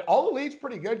and All Elite's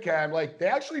pretty good, Cam. Like, they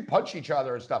actually punch each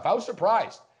other and stuff. I was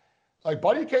surprised. Like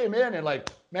Buddy came in and like,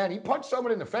 man, he punched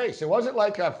someone in the face. It wasn't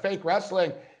like a fake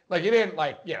wrestling. Like he didn't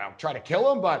like, try to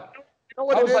kill him, but I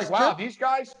was like, wow, these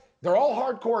guys, they're all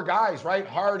hardcore guys, right?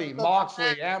 Hardy,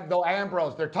 Moxley,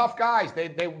 Ambrose, they're tough guys.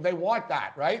 They want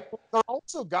that, right? There are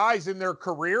also guys in their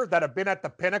career that have been at the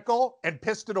pinnacle and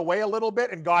pissed it away a little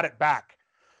bit and got it back.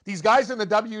 These guys in the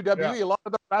WWE, a lot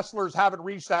of the wrestlers haven't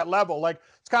reached that level. Like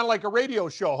it's kind of like a radio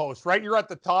show host, right? You're at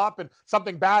the top and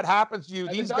something bad happens to you.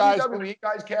 And these the guys, WWE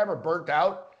guys, Cam, are burnt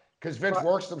out because Vince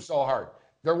works them so hard.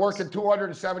 They're working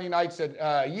 270 nights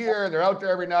a year. They're out there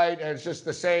every night, and it's just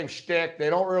the same shtick. They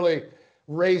don't really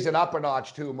raise it up a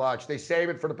notch too much. They save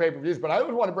it for the pay-per-views. But I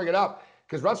always want to bring it up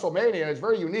because WrestleMania is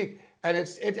very unique, and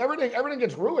it's everything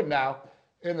gets ruined now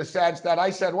in the sense that I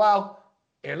said, well,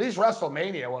 at least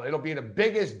WrestleMania, well, it'll be the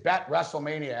biggest bet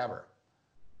WrestleMania ever.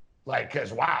 Like,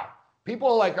 because wow,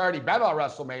 people like already bet on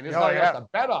WrestleMania. There's nothing else to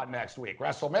bet on next week,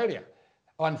 WrestleMania.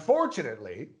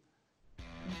 Unfortunately,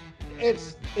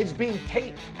 it's being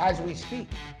taped as we speak.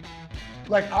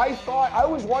 Like I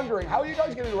was wondering, how are you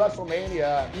guys going to do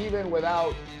WrestleMania even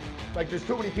without, like there's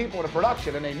too many people in the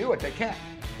production and they knew it, they can't.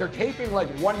 They're taping like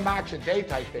one match a day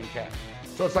type thing, Ken.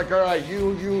 So it's like, all right,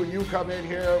 you come in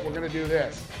here, we're going to do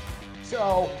this.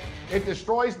 So it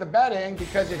destroys the betting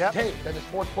because it's taped and the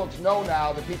sports books know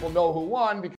now that people know who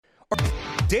won.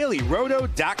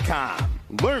 DailyRoto.com.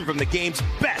 Learn from the game's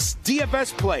best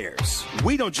DFS players.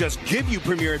 We don't just give you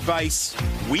premier advice,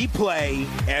 we play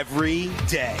every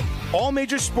day. All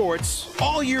major sports,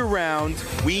 all year round,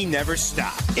 we never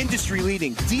stop.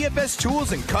 Industry-leading DFS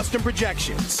tools and custom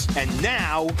projections. And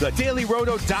now, the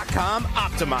DailyRoto.com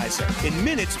Optimizer. In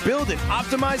minutes, build and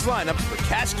optimize lineups for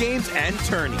cash games and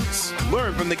tourneys.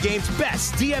 Learn from the game's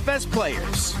best DFS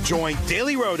players. Join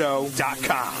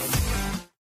DailyRoto.com.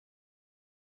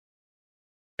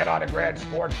 Get on the grid,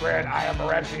 sports grid. I am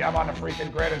Morency. I'm on the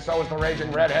freaking grid, and so is the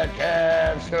raging redhead,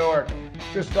 Kev Stewart.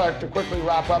 Just to quickly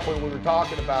wrap up what we were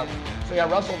talking about. So yeah,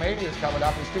 WrestleMania is coming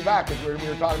up. It's too bad because we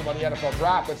were talking about the NFL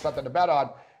draft. It's something to bet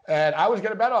on, and I was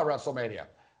going to bet on WrestleMania.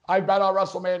 I bet on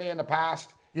WrestleMania in the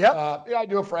past. Yeah, I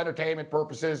do it for entertainment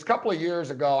purposes. A couple of years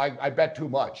ago, I bet too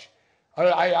much.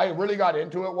 I really got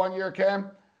into it one year, Cam.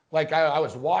 Like I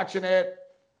was watching it.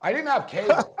 I didn't have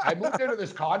cable. I moved into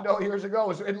this condo years ago. It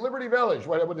was in Liberty Village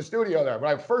with the studio there.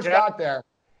 When I first got there,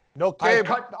 no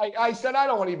cable. I said, I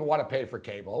don't even want to pay for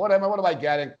cable. What am I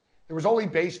getting? There was only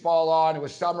baseball on. It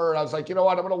was summer. And I was like, you know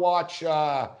what? I'm going to watch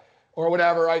or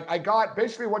whatever. I got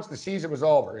basically once the season was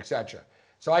over, etc.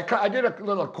 So I did a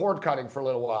little cord cutting for a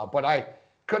little while, but I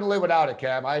couldn't live without it,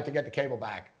 Cam. I had to get the cable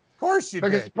back. Of course you did.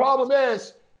 Because the problem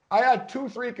is I had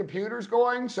 2-3 computers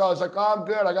going. So I was like, oh, I'm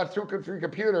good. I got 2-3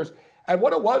 computers. And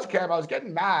what it was, Cam, I was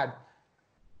getting mad.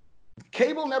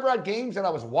 Cable never had games that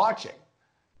I was watching.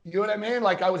 You know what I mean?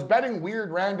 Like I was betting weird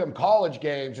random college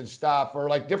games and stuff or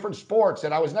like different sports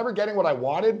and I was never getting what I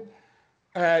wanted.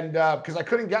 And because I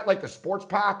couldn't get like the sports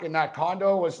pack in that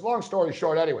condo. Was long story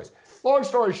short anyways. Long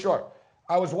story short,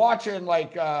 I was watching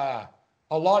like a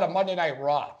lot of Monday Night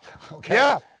Raw. Okay.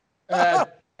 Yeah. And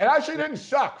it actually didn't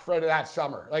suck for that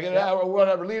summer. Like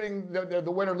whatever, leading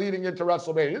the winter leading into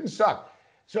WrestleMania. It didn't suck.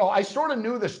 So I sort of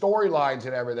knew the storylines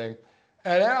and everything.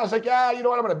 And then I was like, yeah, you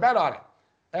know what? I'm going to bet on it.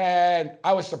 And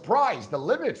I was surprised. The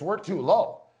limits weren't too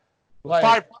low.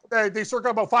 Like, they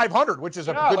circle about 500, which is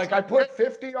a good like I put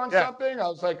 50 on something. I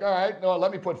was like, all right, no,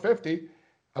 let me put 50.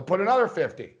 I put another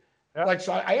 50. Yeah. Like,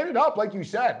 so I ended up, like you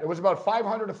said, it was about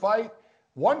 500 a fight.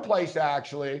 One place was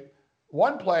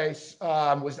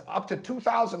up to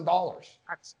 $2,000.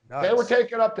 That's nuts. They were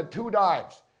taking up to 2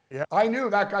 dimes. Yeah. I knew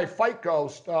that guy Fight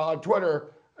Ghost on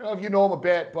Twitter. I don't know if you know him a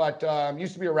bit, but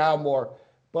used to be around more.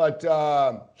 But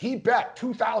he bet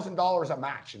 $2,000 a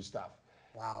match and stuff.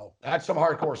 Wow. That's some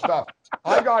hardcore stuff.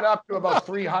 I got up to about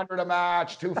 300 a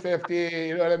match, 250,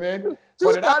 you know what I mean?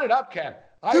 But it added up, Ken.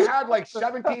 I had like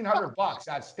 $1,700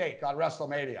 at stake on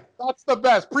WrestleMania. That's the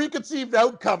best. Preconceived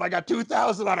outcome. I got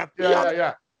 2,000 on it.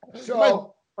 Yeah.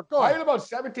 So I had about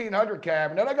 1,700, Cam,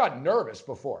 and then I got nervous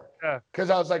before. Because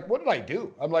I was like, what did I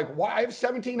do? I'm like, why? I have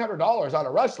 $1,700 on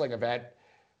a wrestling event.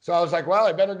 So I was like, well,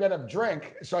 I better get a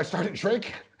drink. So I started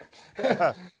drinking.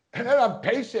 And then I'm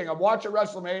pacing. I'm watching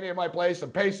WrestleMania in my place.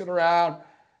 I'm pacing around.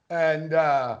 And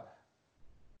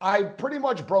I pretty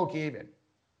much broke even.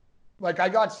 Like, I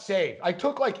got saved. I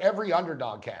took, like, every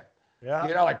underdog, Cam. Yeah.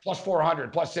 You know, like, plus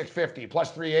 400, plus 650, plus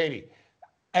 380.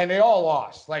 And they all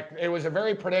lost. Like, it was a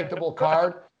very predictable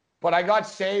card. But I got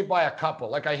saved by a couple.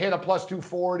 Like, I hit a plus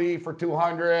 240 for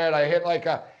 200. I hit, like,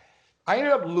 I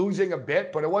ended up losing a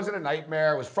bit, but it wasn't a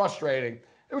nightmare. It was frustrating.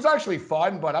 It was actually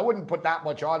fun, but I wouldn't put that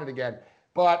much on it again.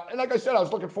 But like I said, I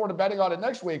was looking forward to betting on it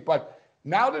next week. But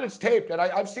now that it's taped, and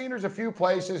I've seen there's a few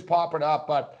places popping up,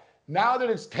 but now that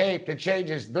it's taped, it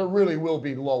changes. There really will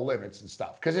be low limits and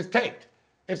stuff because it's taped.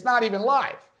 It's not even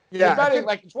live. Yeah, You're betting,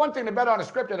 like, it's one thing to bet on a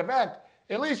scripted event.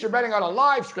 At least you're betting on a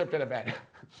live scripted event.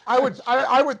 I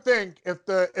would think if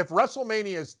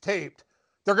WrestleMania is taped,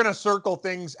 they're going to circle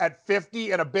things at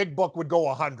 50 and a big book would go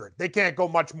 100. They can't go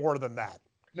much more than that.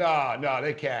 No,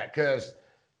 they can't because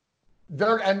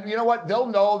and you know what? They'll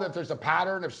know that there's a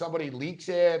pattern if somebody leaks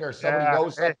it or somebody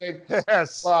knows something.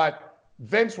 Yes. But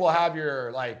Vince will have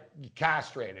your, like,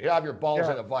 castrated. He'll have your balls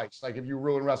in a vice. Like, if you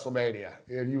ruin WrestleMania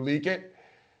and you leak it.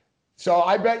 So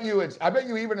I bet you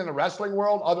even in the wrestling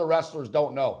world, other wrestlers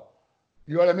don't know.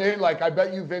 You know what I mean? Like, I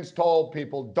bet you Vince told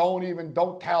people,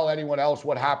 don't tell anyone else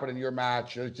what happened in your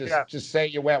match. Just say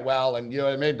you went well, and you know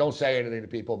what I mean? Don't say anything to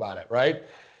people about it, right?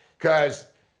 Because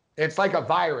it's like a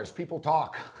virus. People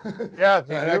talk. Yeah.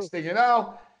 The next thing you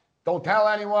know, don't tell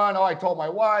anyone. Oh, I told my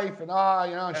wife, and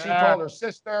she told her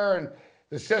sister, and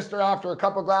the sister, after a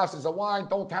couple glasses of wine,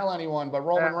 don't tell anyone, but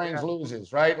Roman Reigns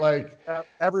loses, right? Like,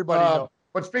 everybody knows.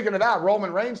 But speaking of that,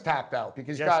 Roman Reigns tapped out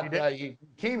because he's got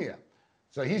leukemia.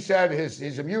 So he said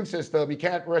his immune system, he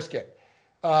can't risk it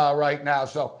right now.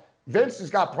 So Vince has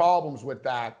got problems with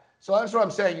that. So that's what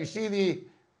I'm saying. You see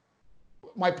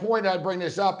my point I bring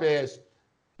this up is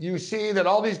you see that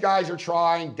all these guys are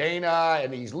trying, Dana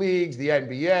and these leagues, the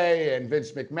NBA and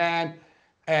Vince McMahon,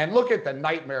 and look at the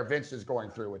nightmare Vince is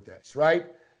going through with this, right?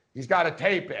 He's got to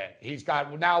tape it. He's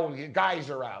got, now guys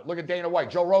are out. Look at Dana White.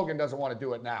 Joe Rogan doesn't want to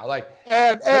do it now. Like,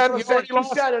 and he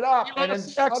set it up, and then other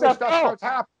stuff starts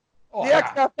happening. Oh, the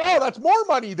XFL, that's more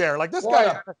money there. Like, this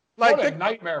guy, what a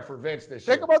nightmare for Vince this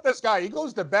year. Think about this guy. He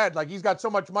goes to bed like he's got so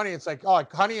much money. It's like, oh,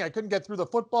 honey, I couldn't get through the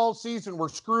football season. We're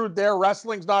screwed there.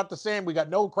 Wrestling's not the same. We got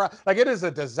no crowd. Like, it is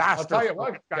a disaster. I'll tell you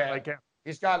what, guy,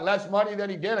 he's got less money than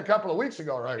he did a couple of weeks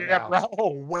ago now.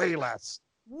 Oh, way less.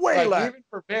 Way less. Even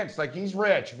for Vince, like, he's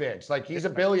rich, Vince. Like, he's a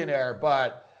billionaire,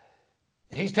 but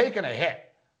he's taking a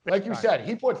hit. Like you said,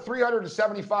 he put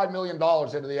 $375 million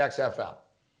into the XFL.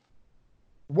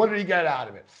 What did he get out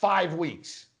of it? 5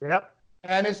 weeks. Yep.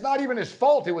 And it's not even his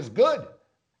fault. It was good.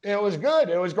 It was good.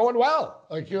 It was going well.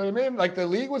 Like, you know what I mean? Like, the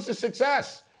league was a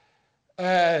success.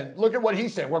 And look at what he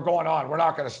said. We're going on. We're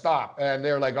not going to stop. And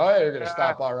they're like, oh, you're going to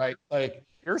stop. All right. Like,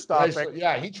 you're stopping.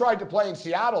 He tried to play in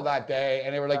Seattle that day,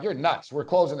 and they were like, you're nuts. We're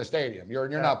closing the stadium. You're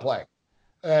not playing.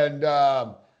 And,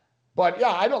 but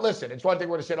yeah, I don't listen. It's one thing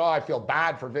to say, oh, I feel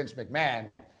bad for Vince McMahon.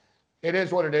 It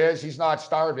is what it is. He's not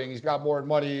starving. He's got more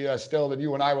money still than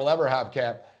you and I will ever have,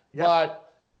 Cam. Yep.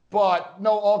 But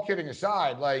no, all kidding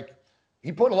aside, like,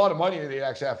 he put a lot of money into the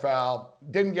XFL,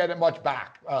 didn't get it much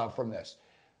back from this.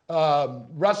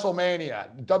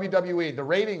 WrestleMania, WWE, the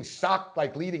ratings sucked,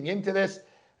 like, leading into this,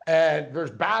 and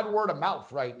there's bad word of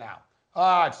mouth right now.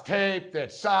 It's taped,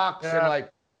 it sucks, and,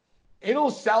 like, it'll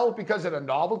sell because of the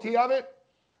novelty of it.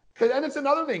 And it's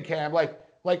another thing, Cam,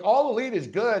 like All Elite is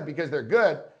good because they're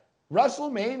good.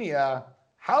 WrestleMania,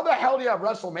 how the hell do you have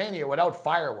WrestleMania without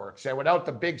fireworks and without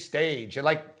the big stage? And,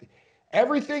 like,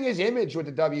 everything is image with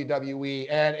the WWE,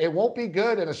 and it won't be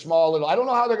good in a small little. I don't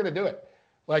know how they're going to do it.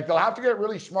 Like, they'll have to get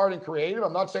really smart and creative.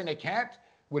 I'm not saying they can't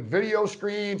with video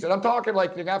screens, and I'm talking like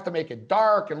they're going to have to make it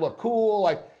dark and look cool.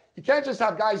 Like, you can't just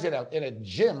have guys in a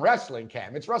gym wrestling,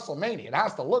 Cam. It's WrestleMania. It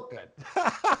has to look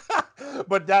good.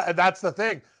 But that's the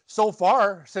thing. So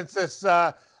far, since this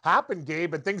happened,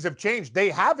 Gabe, and things have changed, they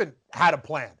haven't had a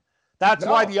plan. That's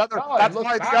why the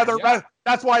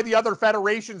other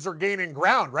federations are gaining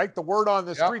ground, right? The word on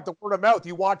the street, the word of mouth.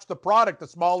 You watch the product, the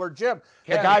smaller gym.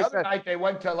 Yeah, the other night they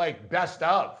went to, like, best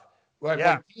of.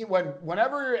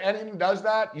 Whenever anyone does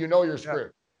that, you know you're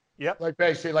screwed. Yep. Like,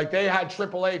 basically, like, they had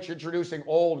Triple H introducing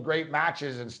old great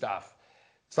matches and stuff.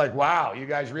 It's like, wow, you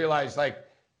guys realize, like,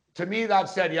 to me that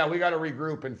said, yeah, we got to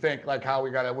regroup and think, like, how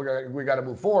we got to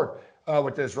move forward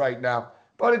with this right now.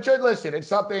 But it's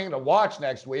something to watch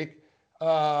next week.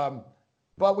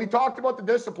 But we talked about the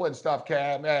discipline stuff,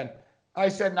 Cam, and I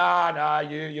said,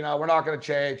 you know, we're not going to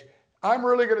change. I'm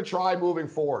really going to try moving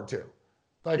forward too.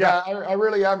 Like, I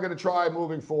really am going to try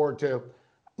moving forward too.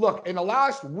 Look, in the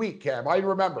last week, Cam, I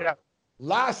remember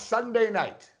last Sunday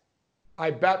night,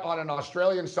 I bet on an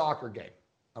Australian soccer game.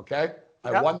 Okay,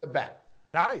 I won the bet.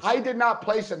 Nice. I did not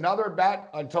place another bet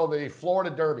until the Florida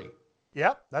Derby.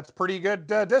 Yep, that's pretty good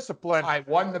discipline. I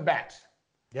won the bet.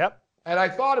 Yep. And I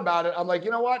thought about it. I'm like, you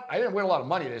know what? I didn't win a lot of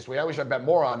money this week. I wish I bet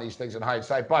more on these things in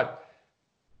hindsight. But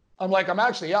I'm like, I'm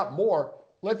actually up more.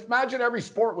 Let's imagine every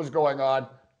sport was going on.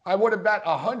 I would have bet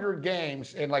 100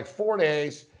 games in like 4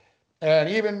 days. And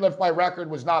even if my record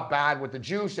was not bad with the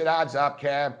juice, it adds up,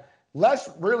 Cam. Less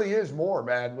really is more,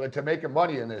 man, to making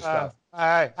money in this stuff.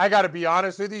 I got to be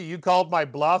honest with you. You called my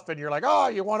bluff, and you're like, "Oh,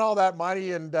 you won all that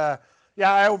money," and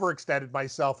yeah, I overextended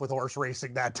myself with horse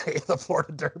racing that day at the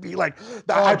Florida Derby. Like,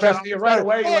 I just right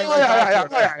away. You went right back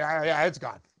to it. Yeah, it's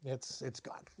gone. It's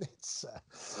gone. It's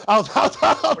I'll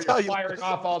tell you. Firing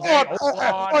off all day.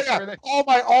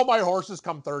 All my horses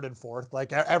come third and fourth.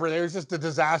 Like everything. It was just a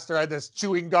disaster. I had this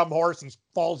chewing gum horse. He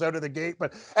falls out of the gate.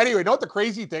 But anyway, you know what the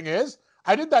crazy thing is?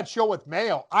 I did that show with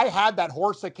Mayo. I had that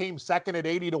horse that came second at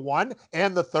 80-1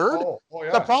 and the third.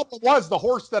 Yeah. The problem was the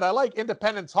horse that I like,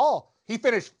 Independence Hall, he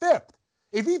finished fifth.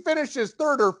 If he finishes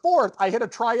third or fourth, I hit a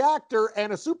triactor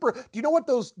and a super. Do you know what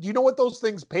those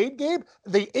things paid, Gabe?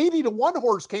 The 80-1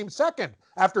 horse came second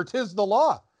after Tis the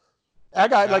Law.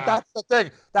 That guy, like, that's the thing.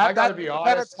 I gotta be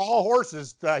honest. All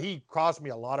horses, he cost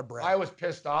me a lot of bread. I was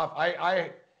pissed off.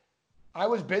 I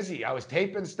was busy. I was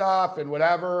taping stuff and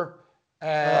whatever.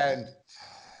 And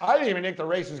I didn't even think the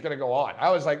race was going to go on.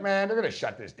 I was like, man, they're going to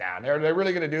shut this down. They're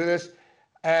really going to do this.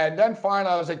 And then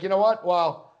finally, I was like, you know what?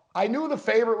 Well, I knew the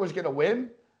favorite was going to win.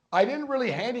 I didn't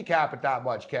really handicap it that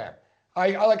much, Cam.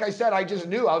 Like I said, I just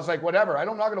knew. I was like, whatever. I'm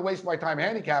not going to waste my time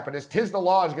handicapping this. Tis the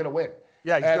Law is going to win.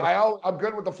 Yeah, and I'm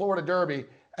good with the Florida Derby.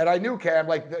 And I knew, Cam,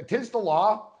 like, Tis the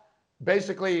Law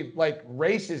basically, like,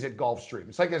 races at Gulfstream.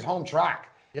 It's like his home track.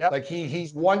 Yeah. Like,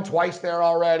 he's won twice there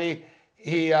already.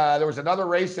 There was another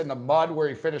race in the mud where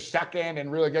he finished second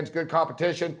and really against good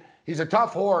competition. He's a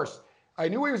tough horse. I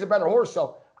knew he was a better horse,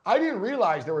 so I didn't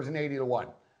realize there was an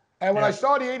 80-1. And when I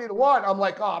saw the 80-1, I'm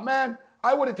like, oh man,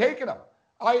 I would have taken him.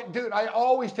 I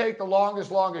always take the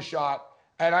longest shot,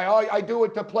 and I do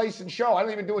it to place and show. I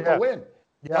don't even do it to win,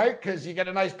 right? Because you get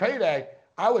a nice payday.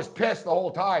 I was pissed the whole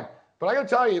time, but I gotta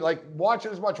tell you, like,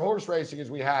 watching as much horse racing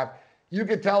as we have, you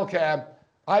could tell, Cam.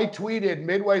 I tweeted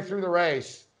midway through the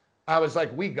race. I was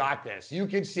like, we got this. You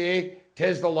can see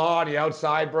Tis the Law on the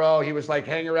outside, bro. He was like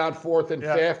hanging around fourth and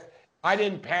fifth. I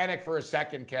didn't panic for a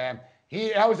second, Cam.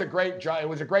 It was a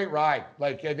great ride.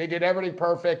 Like, they did everything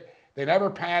perfect. They never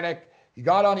panicked. He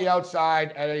got on the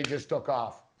outside and then he just took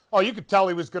off. Oh, you could tell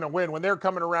he was going to win when they're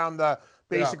coming around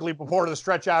basically before the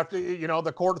stretch after,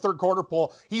 the third quarter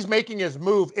pole. He's making his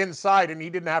move inside and he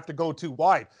didn't have to go too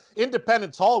wide.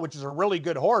 Independence Hall, which is a really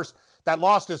good horse that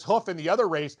lost his hoof in the other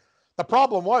race. The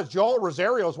problem was Joel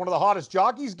Rosario is one of the hottest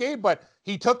jockeys, Gabe, but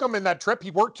he took him in that trip.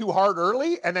 He worked too hard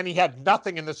early, and then he had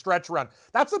nothing in the stretch run.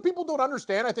 That's what people don't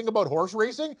understand, I think, about horse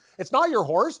racing. It's not your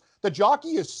horse. The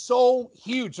jockey is so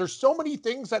huge. There's so many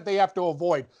things that they have to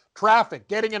avoid. Traffic,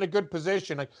 getting in a good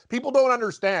position. Like, people don't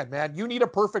understand, man. You need a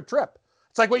perfect trip.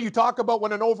 It's like what you talk about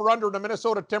when an over-under in a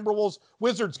Minnesota Timberwolves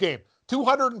Wizards game.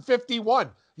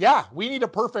 251. Yeah, we need a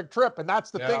perfect trip, and that's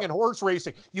the thing in horse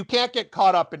racing. You can't get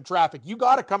caught up in traffic. You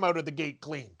got to come out of the gate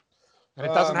clean, and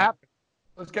it doesn't happen.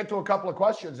 Let's get to a couple of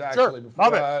questions, actually. Sure,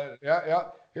 love it.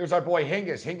 Here's our boy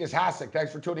Hingis Hassick.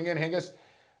 Thanks for tuning in, Hingis.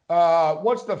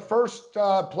 What's the first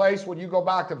place when you go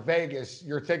back to Vegas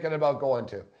you're thinking about going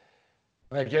to?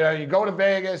 Like, you go to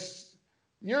Vegas.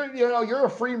 You're a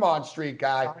Fremont Street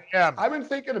guy. I am. I've been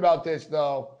thinking about this,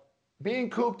 though, being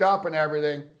cooped up and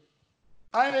everything.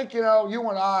 I think, you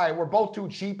and I, we're both too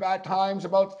cheap at times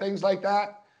about things like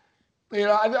that.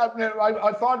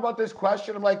 I thought about this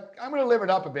question. I'm like, I'm going to live it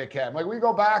up a bit, Cam. Like, we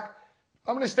go back,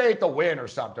 I'm going to stay at the Wynn or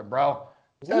something, bro.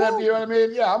 Instead of, you know what I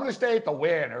mean? Yeah, I'm going to stay at the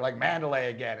Wynn or like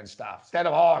Mandalay again and stuff. Instead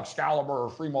of, Excalibur or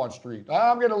Fremont Street.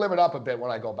 I'm going to live it up a bit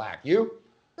when I go back. You?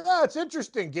 Yeah, it's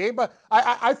interesting, Gabe. But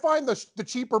I find the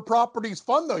cheaper properties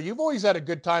fun, though. You've always had a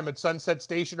good time at Sunset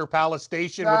Station or Palace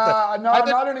Station.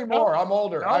 Not anymore. I'm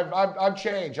older. No? I've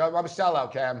changed. I'm a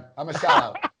sellout, Cam. I'm a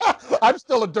sellout. I'm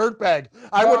still a dirtbag.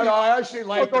 I actually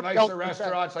like the nicer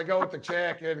restaurants. I go with the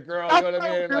chick and girl. You know what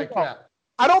I mean? Like, yeah.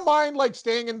 I don't mind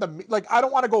staying in I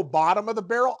don't want to go bottom of the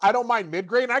barrel. I don't mind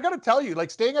mid-grade. And I got to tell you,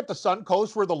 staying at the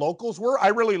Suncoast where the locals were, I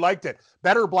really liked it.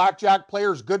 Better blackjack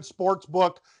players, good sports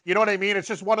book. You know what I mean? It's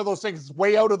just one of those things. It's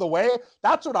way out of the way.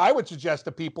 That's what I would suggest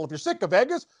to people. If you're sick of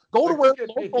Vegas, go to where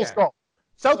the locals go.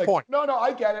 South Point. No,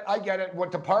 I get it.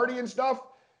 What, to party and stuff?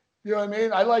 You know what I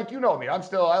mean? I like, me.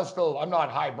 I'm not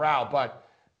highbrow, but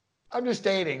I'm just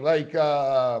stating,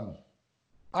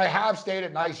 I have stayed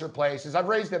at nicer places. I've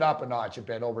raised it up a notch a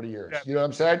bit over the years. Yeah. You know what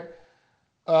I'm saying?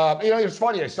 It's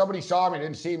funny. Somebody saw me,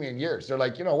 didn't see me in years. They're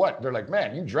like, you know what? They're like,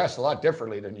 man, you dress a lot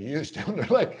differently than you used to. And they're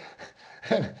like,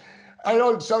 I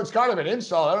know. So it's kind of an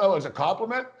insult. I don't know. It was a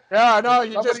compliment. Yeah, I know.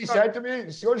 Somebody said to me,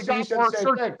 he said the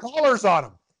same thing. Collars on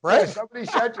them, right? Yeah, somebody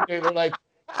said to me,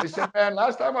 they said, man,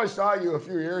 last time I saw you a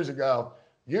few years ago,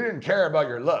 you didn't care about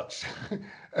your looks.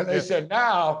 And they said,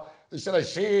 now, instead of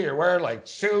see you're wearing like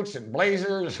suits and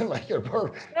blazers and like you're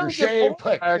shaved.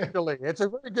 Like, actually, it's a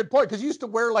very good point because you used to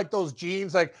wear like those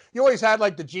jeans. Like you always had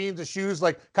like the jeans, the shoes,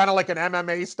 like kind of like an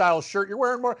MMA style shirt. You're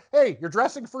wearing more. Hey, you're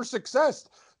dressing for success.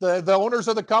 The owners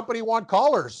of the company want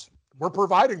collars. We're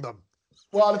providing them.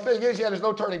 Well, the thing is, there's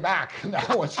no turning back now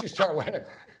once you start wearing.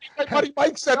 My buddy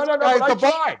Mike said, no, I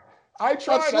tried. I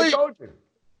told you.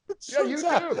 Yeah, you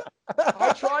too.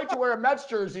 I tried to wear a Mets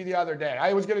jersey the other day.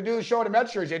 I was going to do the show in a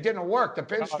Mets jersey. It didn't work. The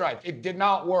pinstripe, it did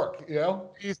not work. You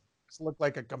know, he looked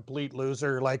like a complete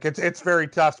loser. Like it's very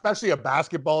tough, especially a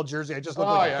basketball jersey. I just look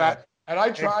like a fat. And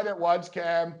I tried it once,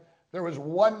 Cam. There was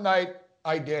one night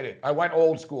I did it. I went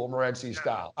old school Morency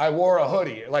style. I wore a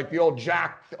hoodie, like the old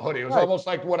Jack hoodie. It was almost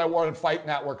like what I wore in Fight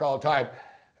Network all the time.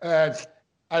 And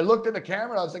I looked at the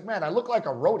camera and I was like, man, I look like a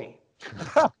roadie.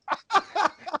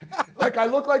 Like I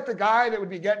look like the guy that would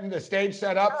be getting the stage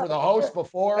set up for the host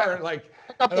before, and like,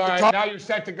 all right, now you're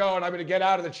set to go, and I'm going to get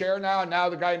out of the chair now. And now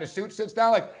the guy in the suit sits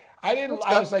down. Like I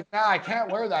was like, nah, I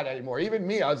can't wear that anymore. Even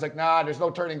me, I was like, nah, there's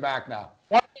no turning back now.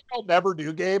 One thing I'll never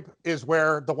do, Gabe, is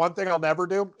wear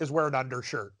an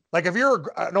undershirt. Like if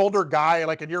you're an older guy,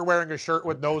 like, and you're wearing a shirt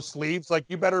with no sleeves, like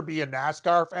you better be a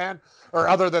NASCAR fan, or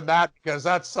other than that, because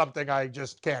that's something I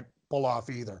just can't pull off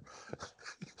either.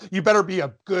 You better be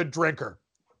a good drinker.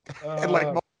 And like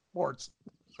most sports.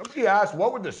 Somebody asked,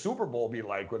 what would the Super Bowl be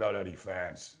like without any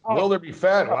fans? Will there be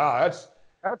fans? Wow,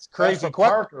 that's crazy. That's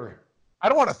Parker. I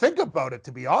don't want to think about it,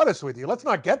 to be honest with you. Let's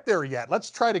not get there yet. Let's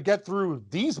try to get through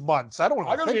these months. I don't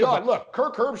want to think about it. Look,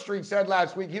 Kirk Herbstreit said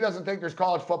last week he doesn't think there's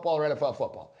college football or NFL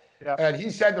football. Yeah. And he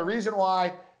said the reason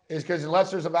why is because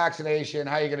unless there's a vaccination,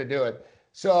 how are you going to do it?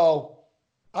 So,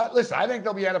 listen, I think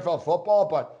there'll be NFL football,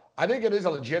 but I think it is a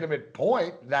legitimate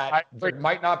point that there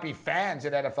might not be fans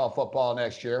in NFL football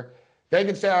next year. They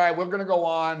can say, all right, we're going to go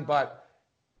on, but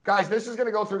guys, this is going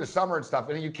to go through the summer and stuff.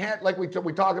 And you can't, like we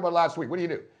talked about last week, what do you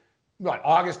do? What,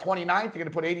 August 29th, you're going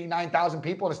to put 89,000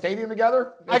 people in a stadium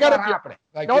together? It's not happening.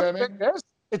 Like, you know what I mean?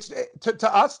 It's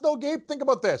to us though, Gabe, think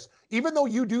about this. Even though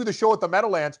you do the show at the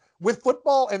Meadowlands, with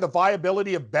football and the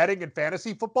viability of betting and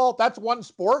fantasy football, that's one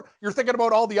sport. You're thinking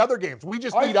about all the other games. We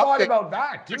just I thought about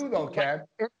that too, though, Ken.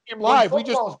 Live, when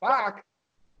football's back,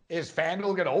 is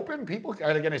FanDuel going to open? People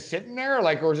are they going to sit in there,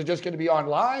 like, or is it just going to be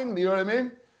online? You know what I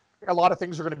mean? A lot of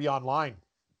things are going to be online.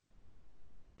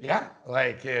 Yeah,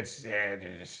 like it's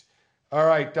all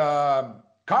right.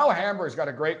 Kyle Hamburg's got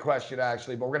a great question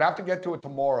actually, but we're going to have to get to it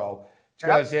tomorrow.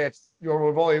 Because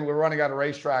we're running out of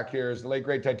racetrack here, as the late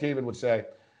great Ted Teevan would say.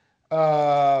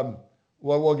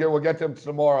 We'll get to him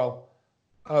tomorrow.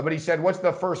 But he said, "What's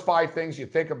the first 5 things you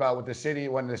think about with the city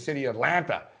when the city of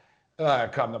Atlanta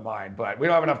come to mind?" But we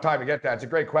don't have enough time to get that. It's a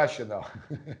great question, though.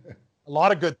 A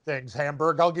lot of good things,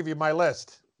 Hamburg. I'll give you my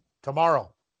list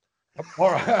tomorrow.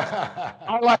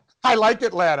 I like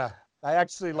Atlanta. I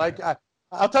actually like.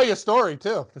 I'll tell you a story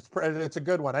too. It's a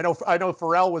good one. I know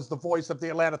Pharrell was the voice of the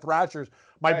Atlanta Thrashers.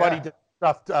 My buddy did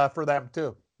stuff for them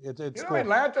too. It's cool.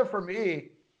 Atlanta for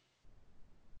me.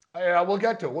 We'll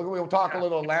get to it. We'll talk a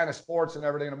little Atlanta sports and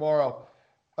everything tomorrow.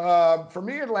 For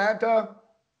me, Atlanta,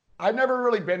 I've never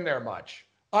really been there much.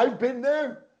 I've been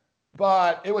there,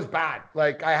 but it was bad.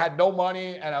 Like I had no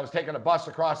money and I was taking a bus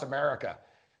across America.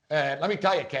 And let me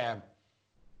tell you, Cam,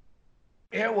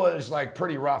 it was like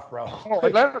pretty rough, bro.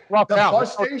 Atlanta's rough the now.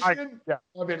 bus station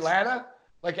of Atlanta,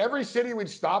 like every city we'd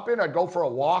stop in, I'd go for a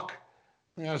walk,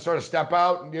 sort of step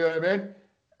out, you know what I mean?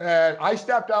 And I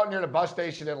stepped out near the bus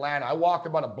station in Atlanta. I walked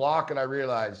about a block and I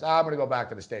realized, I'm going to go back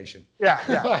to the station. Yeah.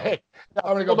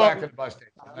 I'm going to go back to the bus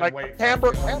station. Like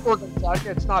Hamburg,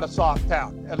 it's not a soft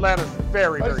town. Atlanta's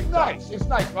very, very nice. It's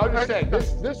nice. I was just saying,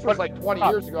 this was like 20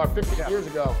 years ago, or 15 years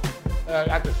ago.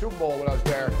 At the Super Bowl when I was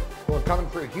there, or coming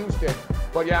through Houston.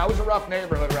 But yeah, it was a rough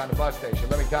neighborhood around the bus station,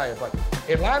 let me tell you. But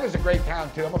Atlanta's a great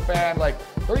town too. I'm a fan, like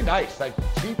very nice, like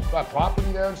cheap property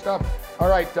there and stuff. All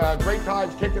right, great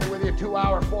times kicking it with you.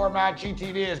 2-hour format.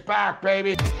 GTD is back,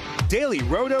 baby.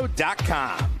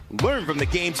 DailyRoto.com. Learn from the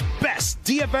game's best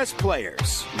DFS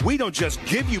players. We don't just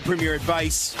give you premier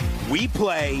advice, we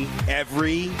play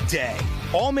every day.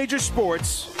 All major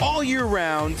sports, all year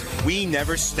round, we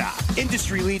never stop.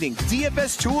 Industry-leading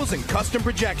DFS tools and custom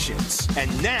projections.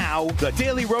 And now, the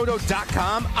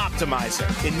DailyRoto.com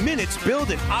Optimizer. In minutes,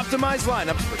 build and optimize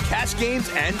lineups for cash games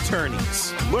and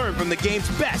tourneys. Learn from the game's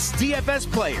best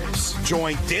DFS players.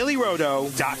 Join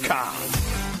DailyRoto.com.